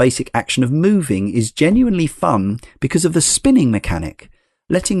 even the basic action of moving is genuinely fun because of the spinning mechanic,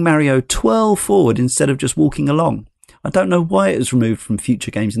 letting Mario twirl forward instead of just walking along. I don't know why it was removed from future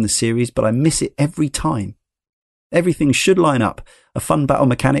games in the series, but I miss it every time. Everything should line up. A fun battle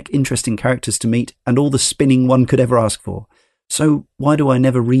mechanic, interesting characters to meet, and all the spinning one could ever ask for. So why do I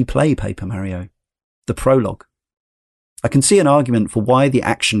never replay Paper Mario? The prologue. I can see an argument for why the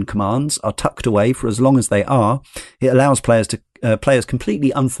action commands are tucked away for as long as they are. It allows players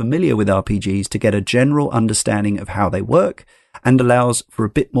completely unfamiliar with RPGs to get a general understanding of how they work, and allows for a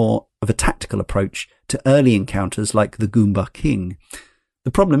bit more of a tactical approach to early encounters like the Goomba King.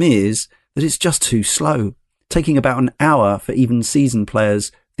 The problem is that it's just too slow, taking about an hour for even seasoned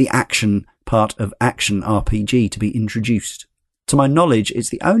players the action part of Action RPG to be introduced. To my knowledge, it's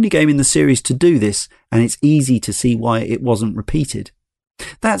the only game in the series to do this, and it's easy to see why it wasn't repeated.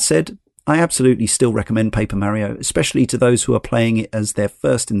 That said, I absolutely still recommend Paper Mario, especially to those who are playing it as their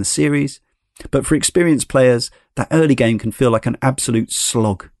first in the series. But for experienced players, that early game can feel like an absolute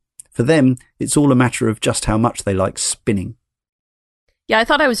slog. For them, it's all a matter of just how much they like spinning. Yeah, I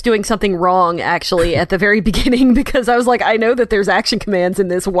thought I was doing something wrong, actually, at the very beginning, because I was like, I know that there's action commands in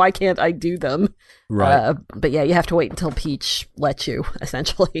this. Why can't I do them? Right. But yeah, you have to wait until Peach lets you,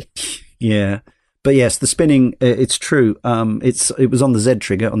 essentially. Yeah. But yes, the spinning, it's true. It was on the Z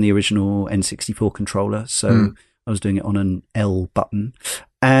trigger on the original N64 controller. So I was doing it on an L button.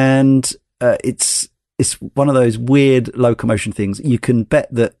 And it's one of those weird locomotion things. You can bet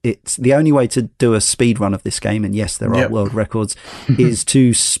that it's the only way to do a speed run of this game, and yes, there are world records, is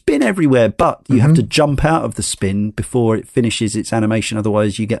to spin everywhere, but you have to jump out of the spin before it finishes its animation.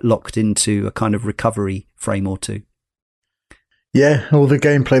 Otherwise, you get locked into a kind of recovery frame or two. Yeah, all the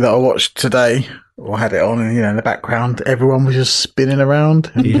gameplay that I watched today, or had it on, and in the background, everyone was just spinning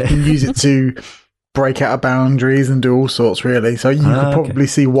around, and you can use it to break out of boundaries and do all sorts, really. So you could probably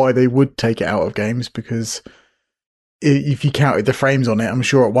see why they would take it out of games, because if you counted the frames on it, I'm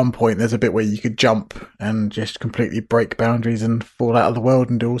sure at one point there's a bit where you could jump and just completely break boundaries and fall out of the world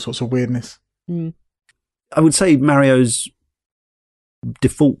and do all sorts of weirdness. I would say Mario's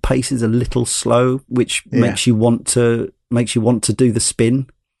default pace is a little slow, which makes you want to do the spin.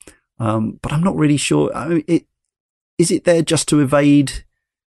 But I'm not really sure. I mean, is it there just to evade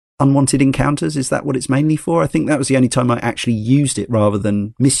unwanted encounters? Is that what it's mainly for? I think that was the only time I actually used it rather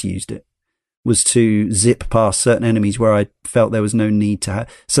than misused it, was to zip past certain enemies where I felt there was no need to have.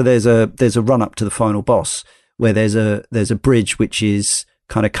 So there's a run up to the final boss where there's a bridge which is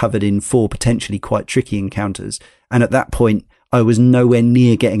kind of covered in 4 potentially quite tricky encounters. And at that point, I was nowhere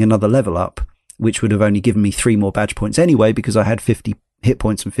near getting another level up, which would have only given me 3 more badge points anyway, because I had 50 hit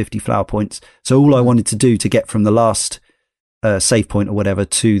points and 50 flower points. So all I wanted to do to get from the last save point or whatever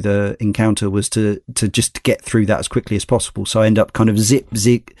to the encounter was to just get through that as quickly as possible. So I end up kind of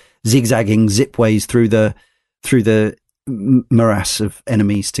zigzagging zip ways through the morass of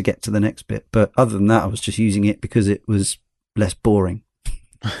enemies to get to the next bit. But other than that, I was just using it because it was less boring.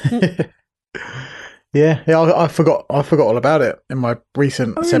 Yeah, I forgot all about it in my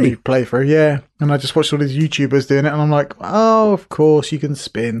recent semi playthrough. Yeah, and I just watched all these YouTubers doing it, and I'm like, oh, of course you can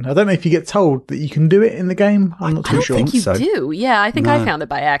spin. I don't know if you get told that you can do it in the game. I'm not too sure. I don't think you do. Yeah, I think I found it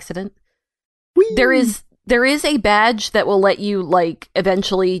by accident. Whee! There is a badge that will let you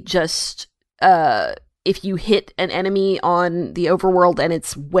eventually just if you hit an enemy on the overworld and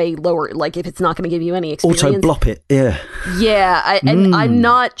it's way lower, if it's not going to give you any experience. Auto blop it, yeah. Yeah, and I'm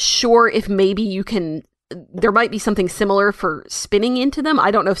not sure if maybe you can. There might be something similar for spinning into them. I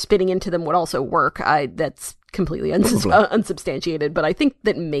don't know if spinning into them would also work. That's completely unsubstantiated, but I think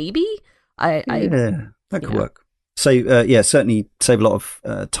that maybe that could work. So, certainly save a lot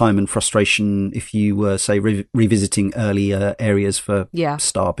of time and frustration if you were, say, revisiting earlier areas for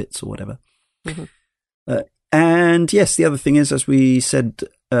star bits or whatever. Mm-hmm. And yes, the other thing is, as we said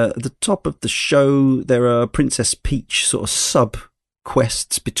at the top of the show, there are Princess Peach sort of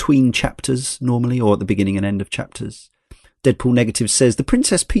sub-quests between chapters normally, or at the beginning and end of chapters. Deadpool Negative says, the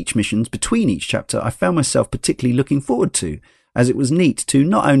Princess Peach missions between each chapter I found myself particularly looking forward to, as it was neat to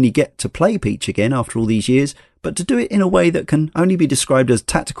not only get to play Peach again after all these years, but to do it in a way that can only be described as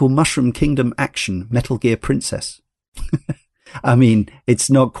tactical Mushroom Kingdom action Metal Gear Princess. I mean, it's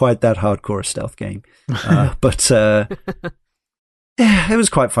not quite that hardcore a stealth game, but it was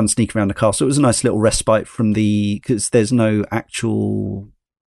quite fun sneaking around the castle. It was a nice little respite from because there's no actual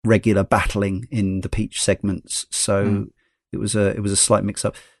regular battling in the Peach segments, so it was a slight mix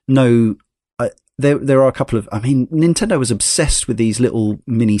up. No, there are a couple of. I mean, Nintendo was obsessed with these little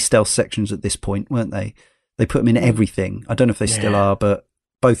mini stealth sections at this point, weren't they? They put them in everything. I don't know if they still are, but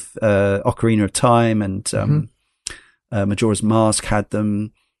both Ocarina of Time and Majora's Mask had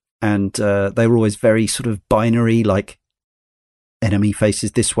them, and they were always very sort of binary, like enemy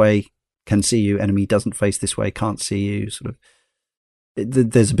faces this way, can see you, enemy doesn't face this way, can't see you, sort of.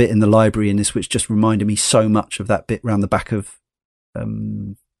 There's a bit in the library in this which just reminded me so much of that bit round the back of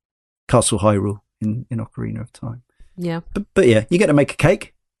Castle Hyrule in Ocarina of Time. Yeah. But yeah, you get to make a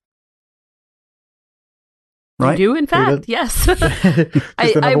cake. Right? You do, in fact, yes.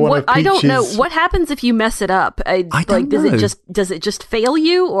 I don't know what happens if you mess it up. I don't know. Does it just fail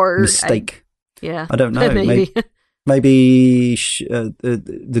you, or mistake? I don't know. Maybe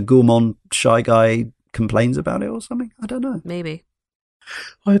the gourmand shy guy complains about it or something. I don't know. Maybe.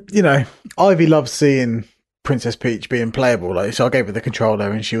 Ivy loves seeing Princess Peach being playable. So I gave her the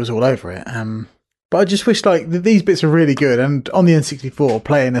controller and she was all over it. But I just wish these bits are really good. And on the N64,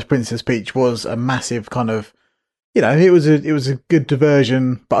 playing as Princess Peach was a massive kind of. It was a good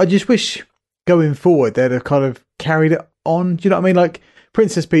diversion, but I just wish going forward they'd have kind of carried it on. Do you know what I mean? Like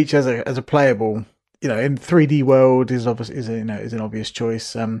Princess Peach as a playable, in 3D world is an obvious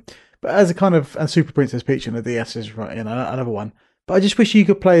choice. But as a kind of and Super Princess Peach on the DS is another one. But I just wish you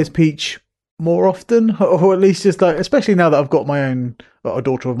could play as Peach more often, or at least just like, especially now that I've got a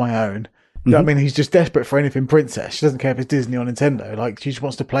daughter of my own. You know what I mean? Who's just desperate for anything princess. She doesn't care if it's Disney or Nintendo. Like, she just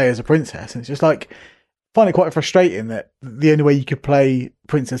wants to play as a princess. And it's just like, I find it quite frustrating that the only way you could play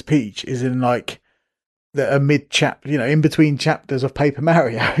Princess Peach is in like a mid-chapter, in between chapters of Paper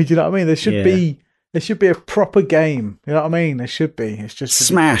Mario. Do you know what I mean? There should be a proper game. You know what I mean? There should be. It's just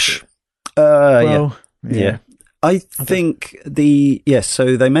Smash. Yeah. I think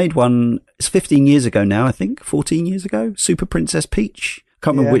so they made one, it's 15 years ago now, I think, 14 years ago, Super Princess Peach.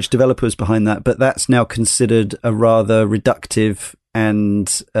 Can't remember which developer was behind that, but that's now considered a rather reductive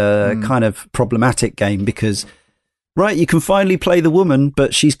and kind of problematic game because, right, you can finally play the woman,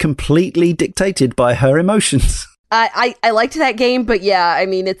 but she's completely dictated by her emotions. I liked that game, but I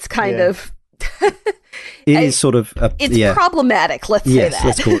mean, it's kind of... It is sort of it's problematic. Let's say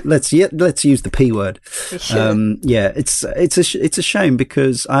that. Let's use the P word. It's a shame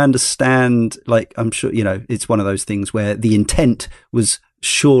because I understand. Like, I'm sure it's one of those things where the intent was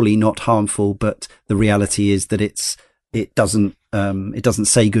surely not harmful, but the reality is that it doesn't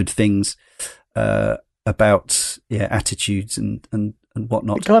say good things about attitudes and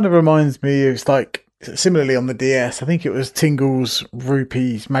whatnot. It kind of reminds me. It's like. Similarly on the DS, I think it was Tingle's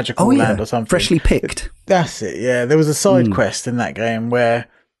Rupees Magical Land or something. Freshly picked. That's it, yeah. There was a side quest in that game where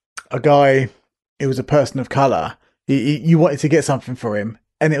a guy, it was a person of colour, you wanted to get something for him,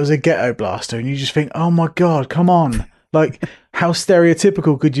 and it was a ghetto blaster, and you just think, oh my God, come on. Like, how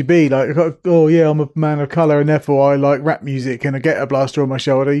stereotypical could you be? Like, oh yeah, I'm a man of colour, and therefore I like rap music and a ghetto blaster on my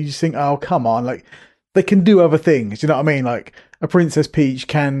shoulder. You just think, oh, come on. Like, they can do other things, you know what I mean? Like, a Princess Peach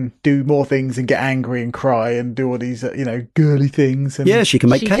can do more things and get angry and cry and do all these, girly things. And she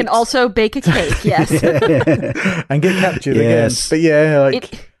can make cakes. She can also bake a cake, yes. And get captured again.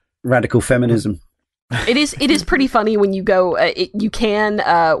 But radical feminism. It is pretty funny when you go,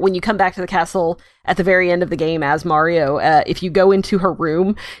 when you come back to the castle at the very end of the game as Mario, if you go into her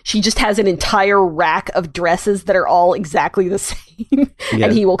room, she just has an entire rack of dresses that are all exactly the same.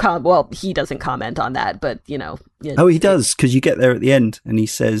 And he will he doesn't comment on that, but he does, because you get there at the end and he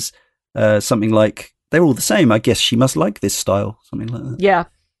says something like, they're all the same. I guess she must like this style. Something like that.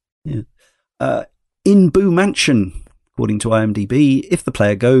 Yeah. In Boo Mansion, according to IMDb, if the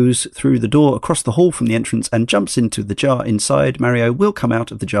player goes through the door across the hall from the entrance and jumps into the jar inside, Mario will come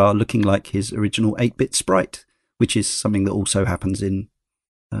out of the jar looking like his original 8-bit sprite, which is something that also happens in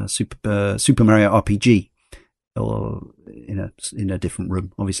Super Mario RPG, or in a different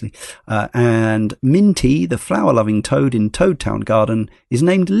room, obviously. And Minty, the flower-loving toad in Toad Town Garden, is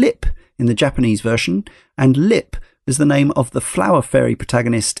named Lip in the Japanese version, and Lip is the name of the Flower Fairy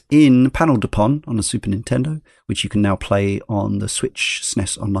protagonist in Panel de Pon on the Super Nintendo, which you can now play on the Switch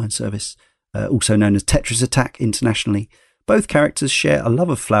SNES online service, also known as Tetris Attack internationally. Both characters share a love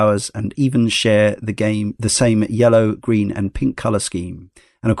of flowers and even share the same yellow, green and pink colour scheme.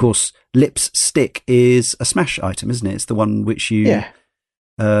 And of course, Lip's stick is a Smash item, isn't it? It's the one which you...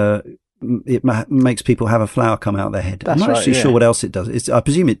 it makes people have a flower come out their head. I'm not actually sure what else it does. I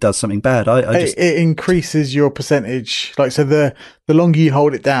presume it does something bad. It increases your percentage. Like, so the longer you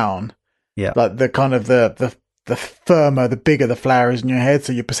hold it down, like the kind of the firmer, the bigger the flower is in your head,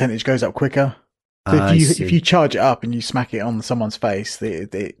 so your percentage goes up quicker. So if you charge it up and you smack it on someone's face,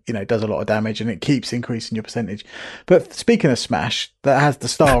 it does a lot of damage and it keeps increasing your percentage. But speaking of Smash, that has the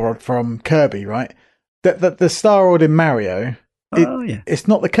Star Rod from Kirby, right? The Star Rod in Mario. It's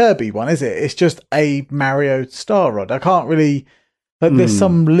not the Kirby one, is it? It's just a Mario Star Rod. I can't really... there's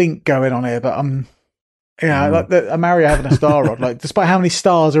some link going on here, but a Mario having a Star Rod. Like, despite how many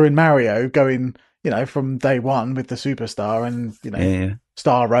stars are in Mario going, from day one with the Superstar and,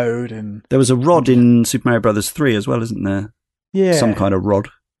 Star Road. And there was a rod in Super Mario Brothers 3 as well, isn't there? Yeah. Some kind of rod.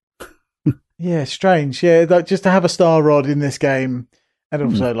 Yeah, strange. Yeah, like, just to have a Star Rod in this game... And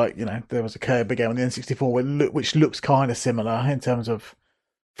also, there was a Kirby game on the N64 which looks kind of similar in terms of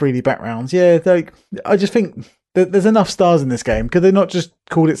 3D backgrounds. Yeah, I just think that there's enough stars in this game. Could they not just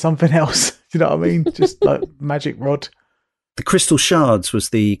called it something else? You know what I mean? Just like Magic Rod. The Crystal Shards was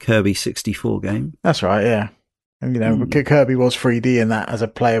the Kirby 64 game. That's right, yeah. And, Kirby was 3D in that as a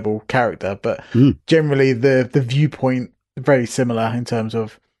playable character. But generally, the viewpoint, very similar in terms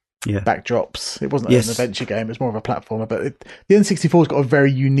of backdrops. It wasn't an adventure game, it's more of a platformer, but the N64's got a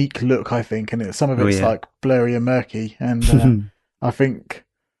very unique look, I think, and some of it's like blurry and murky, and I think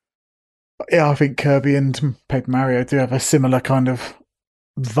Kirby and Paper Mario do have a similar kind of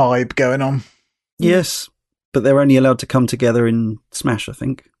vibe going on. Yes, but they're only allowed to come together in Smash, I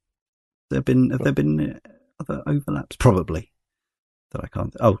think. Have there been other overlaps? Probably. That I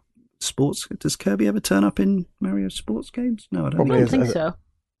can't... sports. Does Kirby ever turn up in Mario sports games? No, I don't Probably I don't think. think so.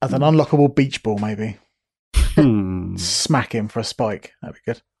 As an unlockable beach ball, maybe. Hmm. Smack him for a spike. That'd be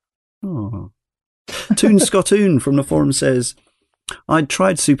good. Oh. Toon Scottoon from the forum says, I'd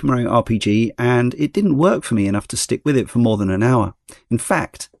tried Super Mario RPG and it didn't work for me enough to stick with it for more than an hour. In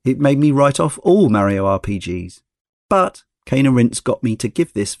fact, it made me write off all Mario RPGs. But Cane and Rinse got me to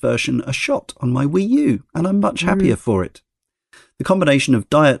give this version a shot on my Wii U, and I'm much happier for it. The combination of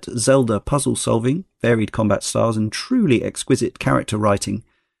diet Zelda puzzle solving, varied combat styles, and truly exquisite character writing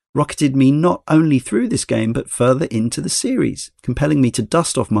rocketed me not only through this game but further into the series, compelling me to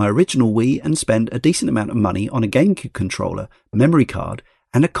dust off my original Wii and spend a decent amount of money on a GameCube controller, memory card,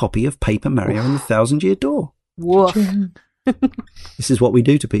 and a copy of Paper Mario and the Thousand Year Door. Woof. This is what we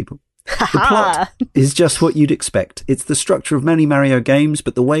do to people. The plot is just what you'd expect. It's the structure of many Mario games,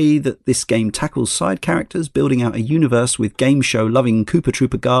 but the way that this game tackles side characters, building out a universe with game show loving Koopa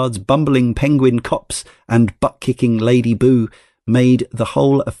Troopa guards, bumbling penguin cops, and butt-kicking Lady Boo made the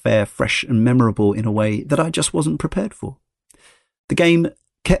whole affair fresh and memorable in a way that I just wasn't prepared for. The game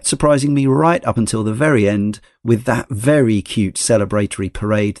kept surprising me right up until the very end with that very cute celebratory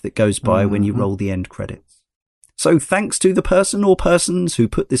parade that goes by when you roll the end credits. So thanks to the person or persons who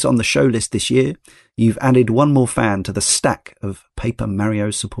put this on the show list this year, you've added one more fan to the stack of Paper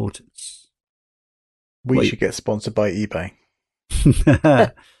Mario supporters. We should get sponsored by eBay.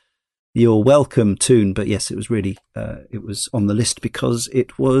 You're welcome, Toon. But yes, it was really, it was on the list because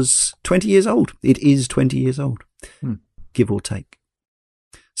it was 20 years old. It is 20 years old, give or take.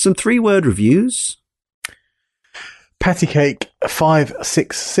 Some 3-word reviews.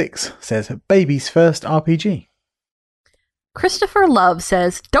 Pattycake566 says, baby's first RPG. Christopher Love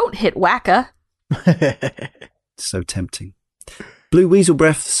says, don't hit Wacka. So tempting. Blue Weasel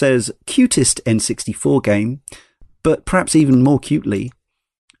Breath says, cutest N64 game, but perhaps even more cutely,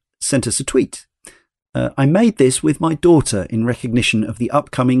 sent us a tweet. I made this with my daughter in recognition of the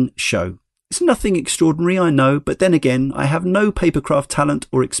upcoming show. It's nothing extraordinary, I know, but then again, I have no papercraft talent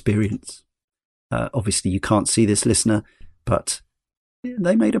or experience. Obviously, you can't see this, listener, but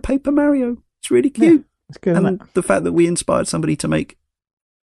they made a Paper Mario. It's really cute. Yeah, it's good, and isn't it? the fact that we inspired somebody to make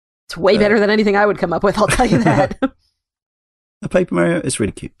It's way better than anything I would come up with, I'll tell you that. a Paper Mario, it's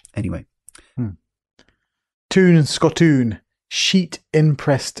really cute. Anyway. Toon and Scottoon, sheet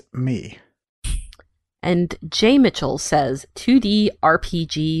impressed me. And Jay Mitchell says, 2D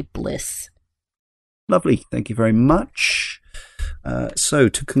RPG bliss. Lovely. Thank you very much. So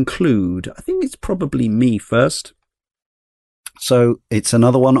to conclude, I think it's probably me first. So it's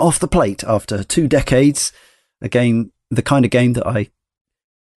another one off the plate after 2 decades. A game, the kind of game that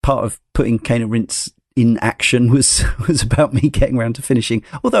part of putting Cane and Rinse in action was about me getting around to finishing.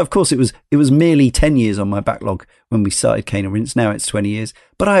 Although, of course, it was merely 10 years on my backlog when we started Cane and Rinse. Now it's 20 years.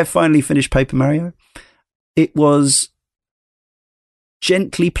 But I have finally finished Paper Mario. It was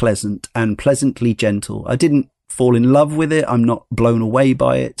gently pleasant and pleasantly gentle. I didn't fall in love with it. I'm not blown away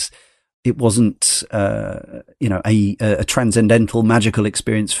by it. It wasn't, a transcendental, magical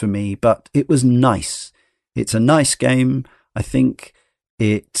experience for me, but it was nice. It's a nice game. I think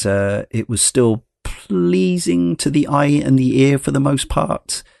it was still pleasing to the eye and the ear for the most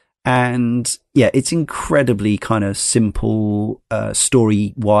part. And yeah, it's incredibly kind of simple,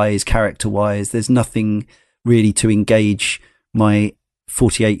 story-wise, character-wise. There's nothing really to engage my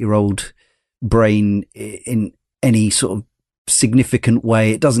 48-year-old brain in any sort of significant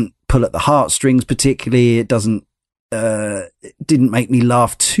way. It doesn't pull at the heartstrings particularly. It didn't make me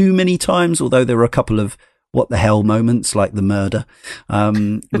laugh too many times, although there were a couple of what the hell moments like the murder,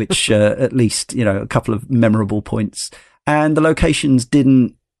 which at least, a couple of memorable points. And the locations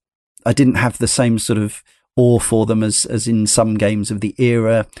I didn't have the same sort of awe for them as in some games of the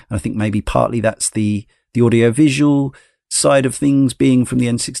era. I think maybe partly that's the audio-visual side of things being from the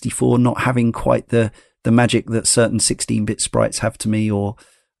N64, not having quite the magic that certain 16-bit sprites have to me or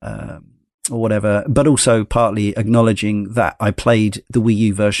whatever, but also partly acknowledging that I played the Wii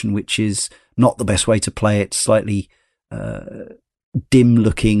U version, which is not the best way to play it, slightly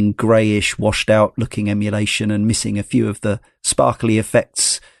dim-looking, greyish, washed-out-looking emulation and missing a few of the sparkly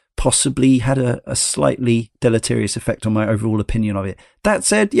effects possibly had a slightly deleterious effect on my overall opinion of it. That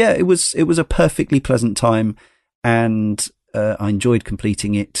said, yeah, it was a perfectly pleasant time, and I enjoyed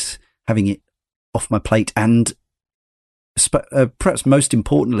completing it, having it off my plate, and perhaps most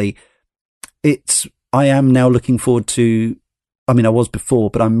importantly, I am now looking forward to. I mean, I was before,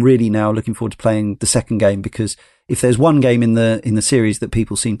 but I'm really now looking forward to playing the second game, because if there's one game in the series that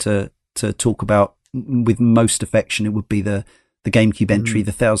people seem to talk about with most affection, it would be the GameCube entry,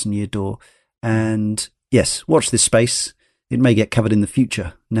 the Thousand Year Door. And yes, watch this space. it may get covered in the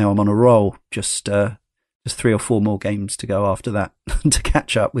future. Now I'm on a roll. Just 3 or 4 more games to go after that to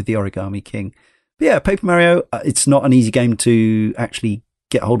catch up with the Origami King. But yeah, Paper Mario, it's not an easy game to actually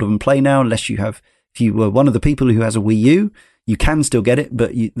get hold of and play now, unless if you were one of the people who has a Wii U, you can still get it,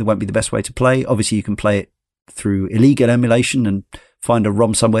 but it won't be the best way to play. Obviously, you can play it through illegal emulation and find a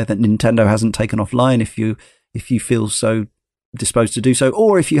ROM somewhere that Nintendo hasn't taken offline if you feel so disposed to do so.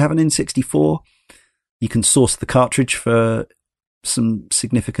 Or if you have an N64, you can source the cartridge for some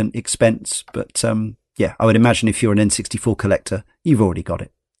significant expense. But yeah, I would imagine if you're an N64 collector, you've already got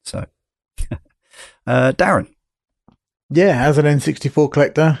it. So, Darren. Yeah, as an N64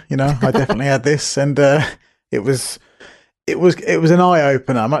 collector, I definitely had this, and it was an eye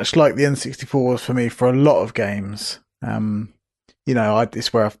opener, much like the N64 was for me for a lot of games.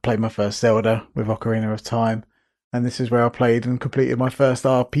 It's where I've played my first Zelda with Ocarina of Time, and this is where I played and completed my first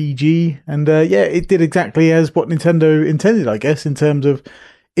RPG. And it did exactly as what Nintendo intended, I guess, in terms of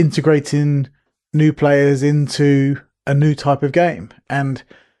integrating new players into a new type of game. And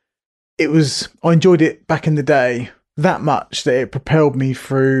I enjoyed it back in the day that much that it propelled me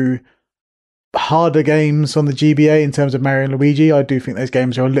through harder games on the GBA in terms of Mario and Luigi. I do think those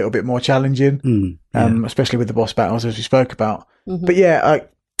games are a little bit more challenging, especially with the boss battles, as we spoke about. Mm-hmm. But yeah,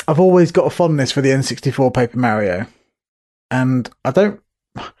 I've always got a fondness for the N64 Paper Mario, and I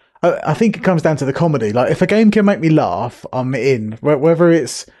think it comes down to the comedy. Like, if a game can make me laugh, I'm in. Whether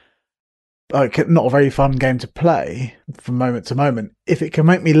it's like not a very fun game to play from moment to moment, if it can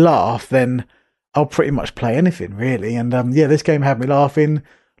make me laugh, then I'll pretty much play anything, really. And this game had me laughing.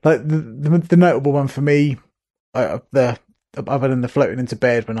 Like the notable one for me, other than the floating into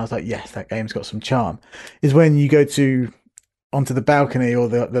bed when I was like, yes, that game's got some charm, is when you go onto the balcony or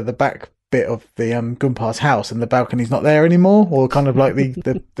the back bit of the Gunpar's house, and the balcony's not there anymore, or kind of like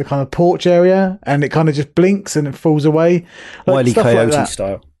the kind of porch area, and it kind of just blinks and it falls away, like Wile E. Coyote like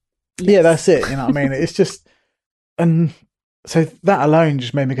style. Yeah, that's it. You know what I mean? It's just, and so that alone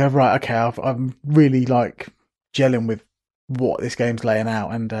just made me go, right, okay, I'm really like gelling with what this game's laying out,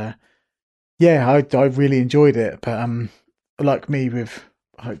 and I really enjoyed it. But like me with,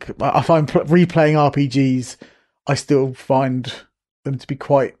 like, I find replaying RPGs, I still find them to be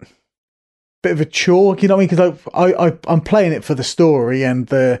quite a bit of a chore. You know what I mean? Because I'm playing it for the story and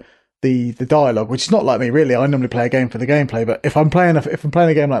the dialogue, which is not like me really. I normally play a game for the gameplay, but if I'm playing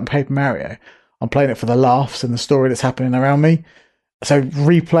a game like Paper Mario, I'm playing it for the laughs and the story that's happening around me. So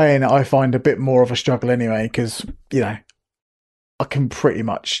replaying it, I find a bit more of a struggle anyway, because I can pretty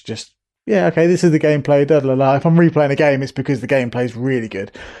much just, okay, this is the gameplay, da da da. If I'm replaying a game, it's because the gameplay is really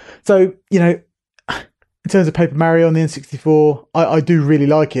good. So, in terms of Paper Mario on the N64, I do really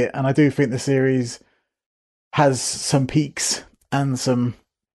like it, and I do think the series has some peaks and some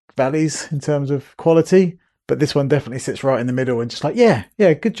valleys in terms of quality, but this one definitely sits right in the middle and just like, yeah,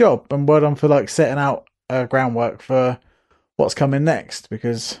 good job, and well done for like setting out groundwork for what's coming next,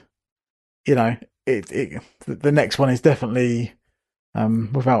 because the next one is definitely,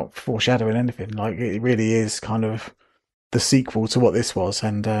 without foreshadowing anything, like it really is kind of the sequel to what this was,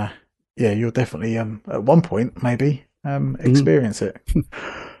 and you'll definitely at one point maybe experience it.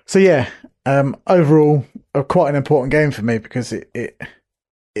 So overall quite an important game for me, because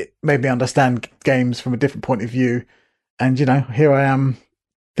it made me understand games from a different point of view, and here I am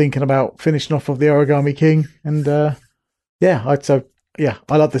thinking about finishing off of the Origami King, and I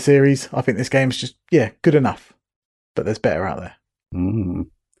love the series. I think this game's just good enough, but there's better out there.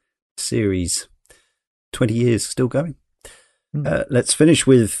 Series 20 years still going. Let's finish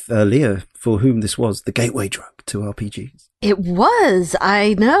with Leah, for whom this was the gateway drug to RPGs. It was,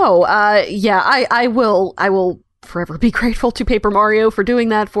 I know. I will forever be grateful to Paper Mario for doing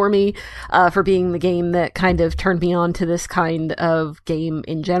that for me, for being the game that kind of turned me on to this kind of game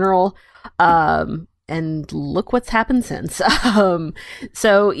in general. And look what's happened since. I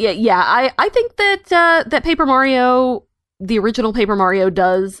think that Paper Mario, the original Paper Mario,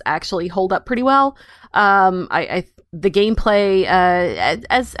 does actually hold up pretty well. The gameplay,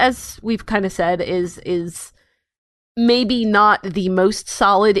 as we've kind of said, is maybe not the most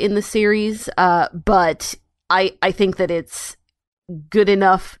solid in the series, but I think that it's good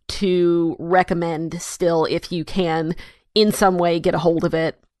enough to recommend still, if you can in some way get a hold of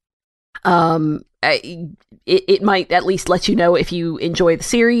it. It might at least let you know if you enjoy the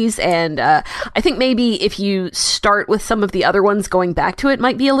series, and I think maybe if you start with some of the other ones, going back to it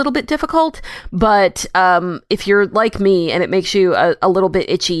might be a little bit difficult, but if you're like me and it makes you a little bit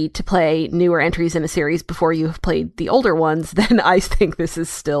itchy to play newer entries in a series before you have played the older ones, then I think this is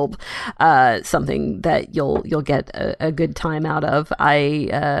still something that you'll get a good time out of.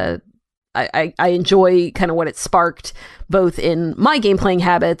 I enjoy kind of what it sparked, both in my game playing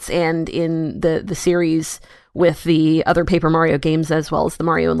habits and in the series with the other Paper Mario games, as well as the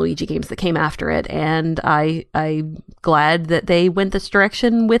Mario and Luigi games that came after it. And I'm glad that they went this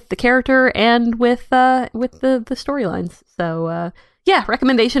direction with the character and with the storylines. So yeah,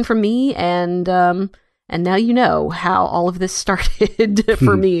 recommendation from me, and now you know how all of this started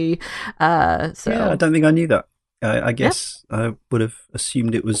for me. So yeah, I don't think I knew that. I guess I would have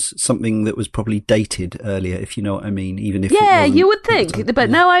assumed it was something that was probably dated earlier, if you know what I mean. Even if you would think,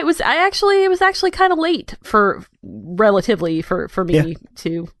 but no, it was actually kind of late relatively for me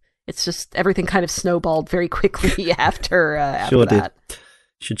too. It's just everything kind of snowballed very quickly after sure that. Did.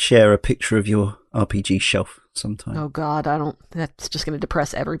 Should share a picture of your RPG shelf sometime. Oh God, that's just going to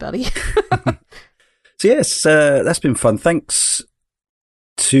depress everybody. So yes, that's been fun. Thanks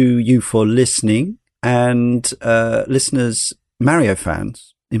to you for listening. And listeners, Mario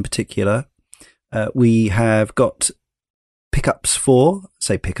fans in particular, we have got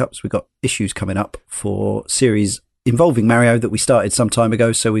we've got issues coming up for series involving Mario that we started some time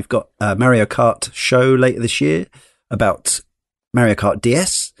ago. So we've got a Mario Kart show later this year about Mario Kart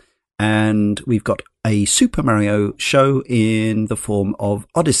DS, and we've got a Super Mario show in the form of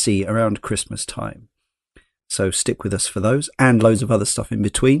Odyssey around Christmas time. So stick with us for those and loads of other stuff in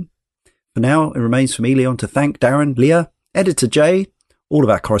between. For now, it remains for me, Leon, to thank Darren, Leah, Editor Jay, all of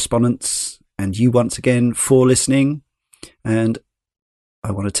our correspondents, and you once again for listening. And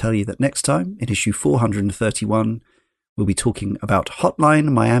I want to tell you that next time, in issue 431, we'll be talking about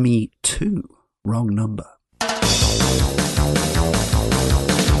Hotline Miami 2. Wrong number.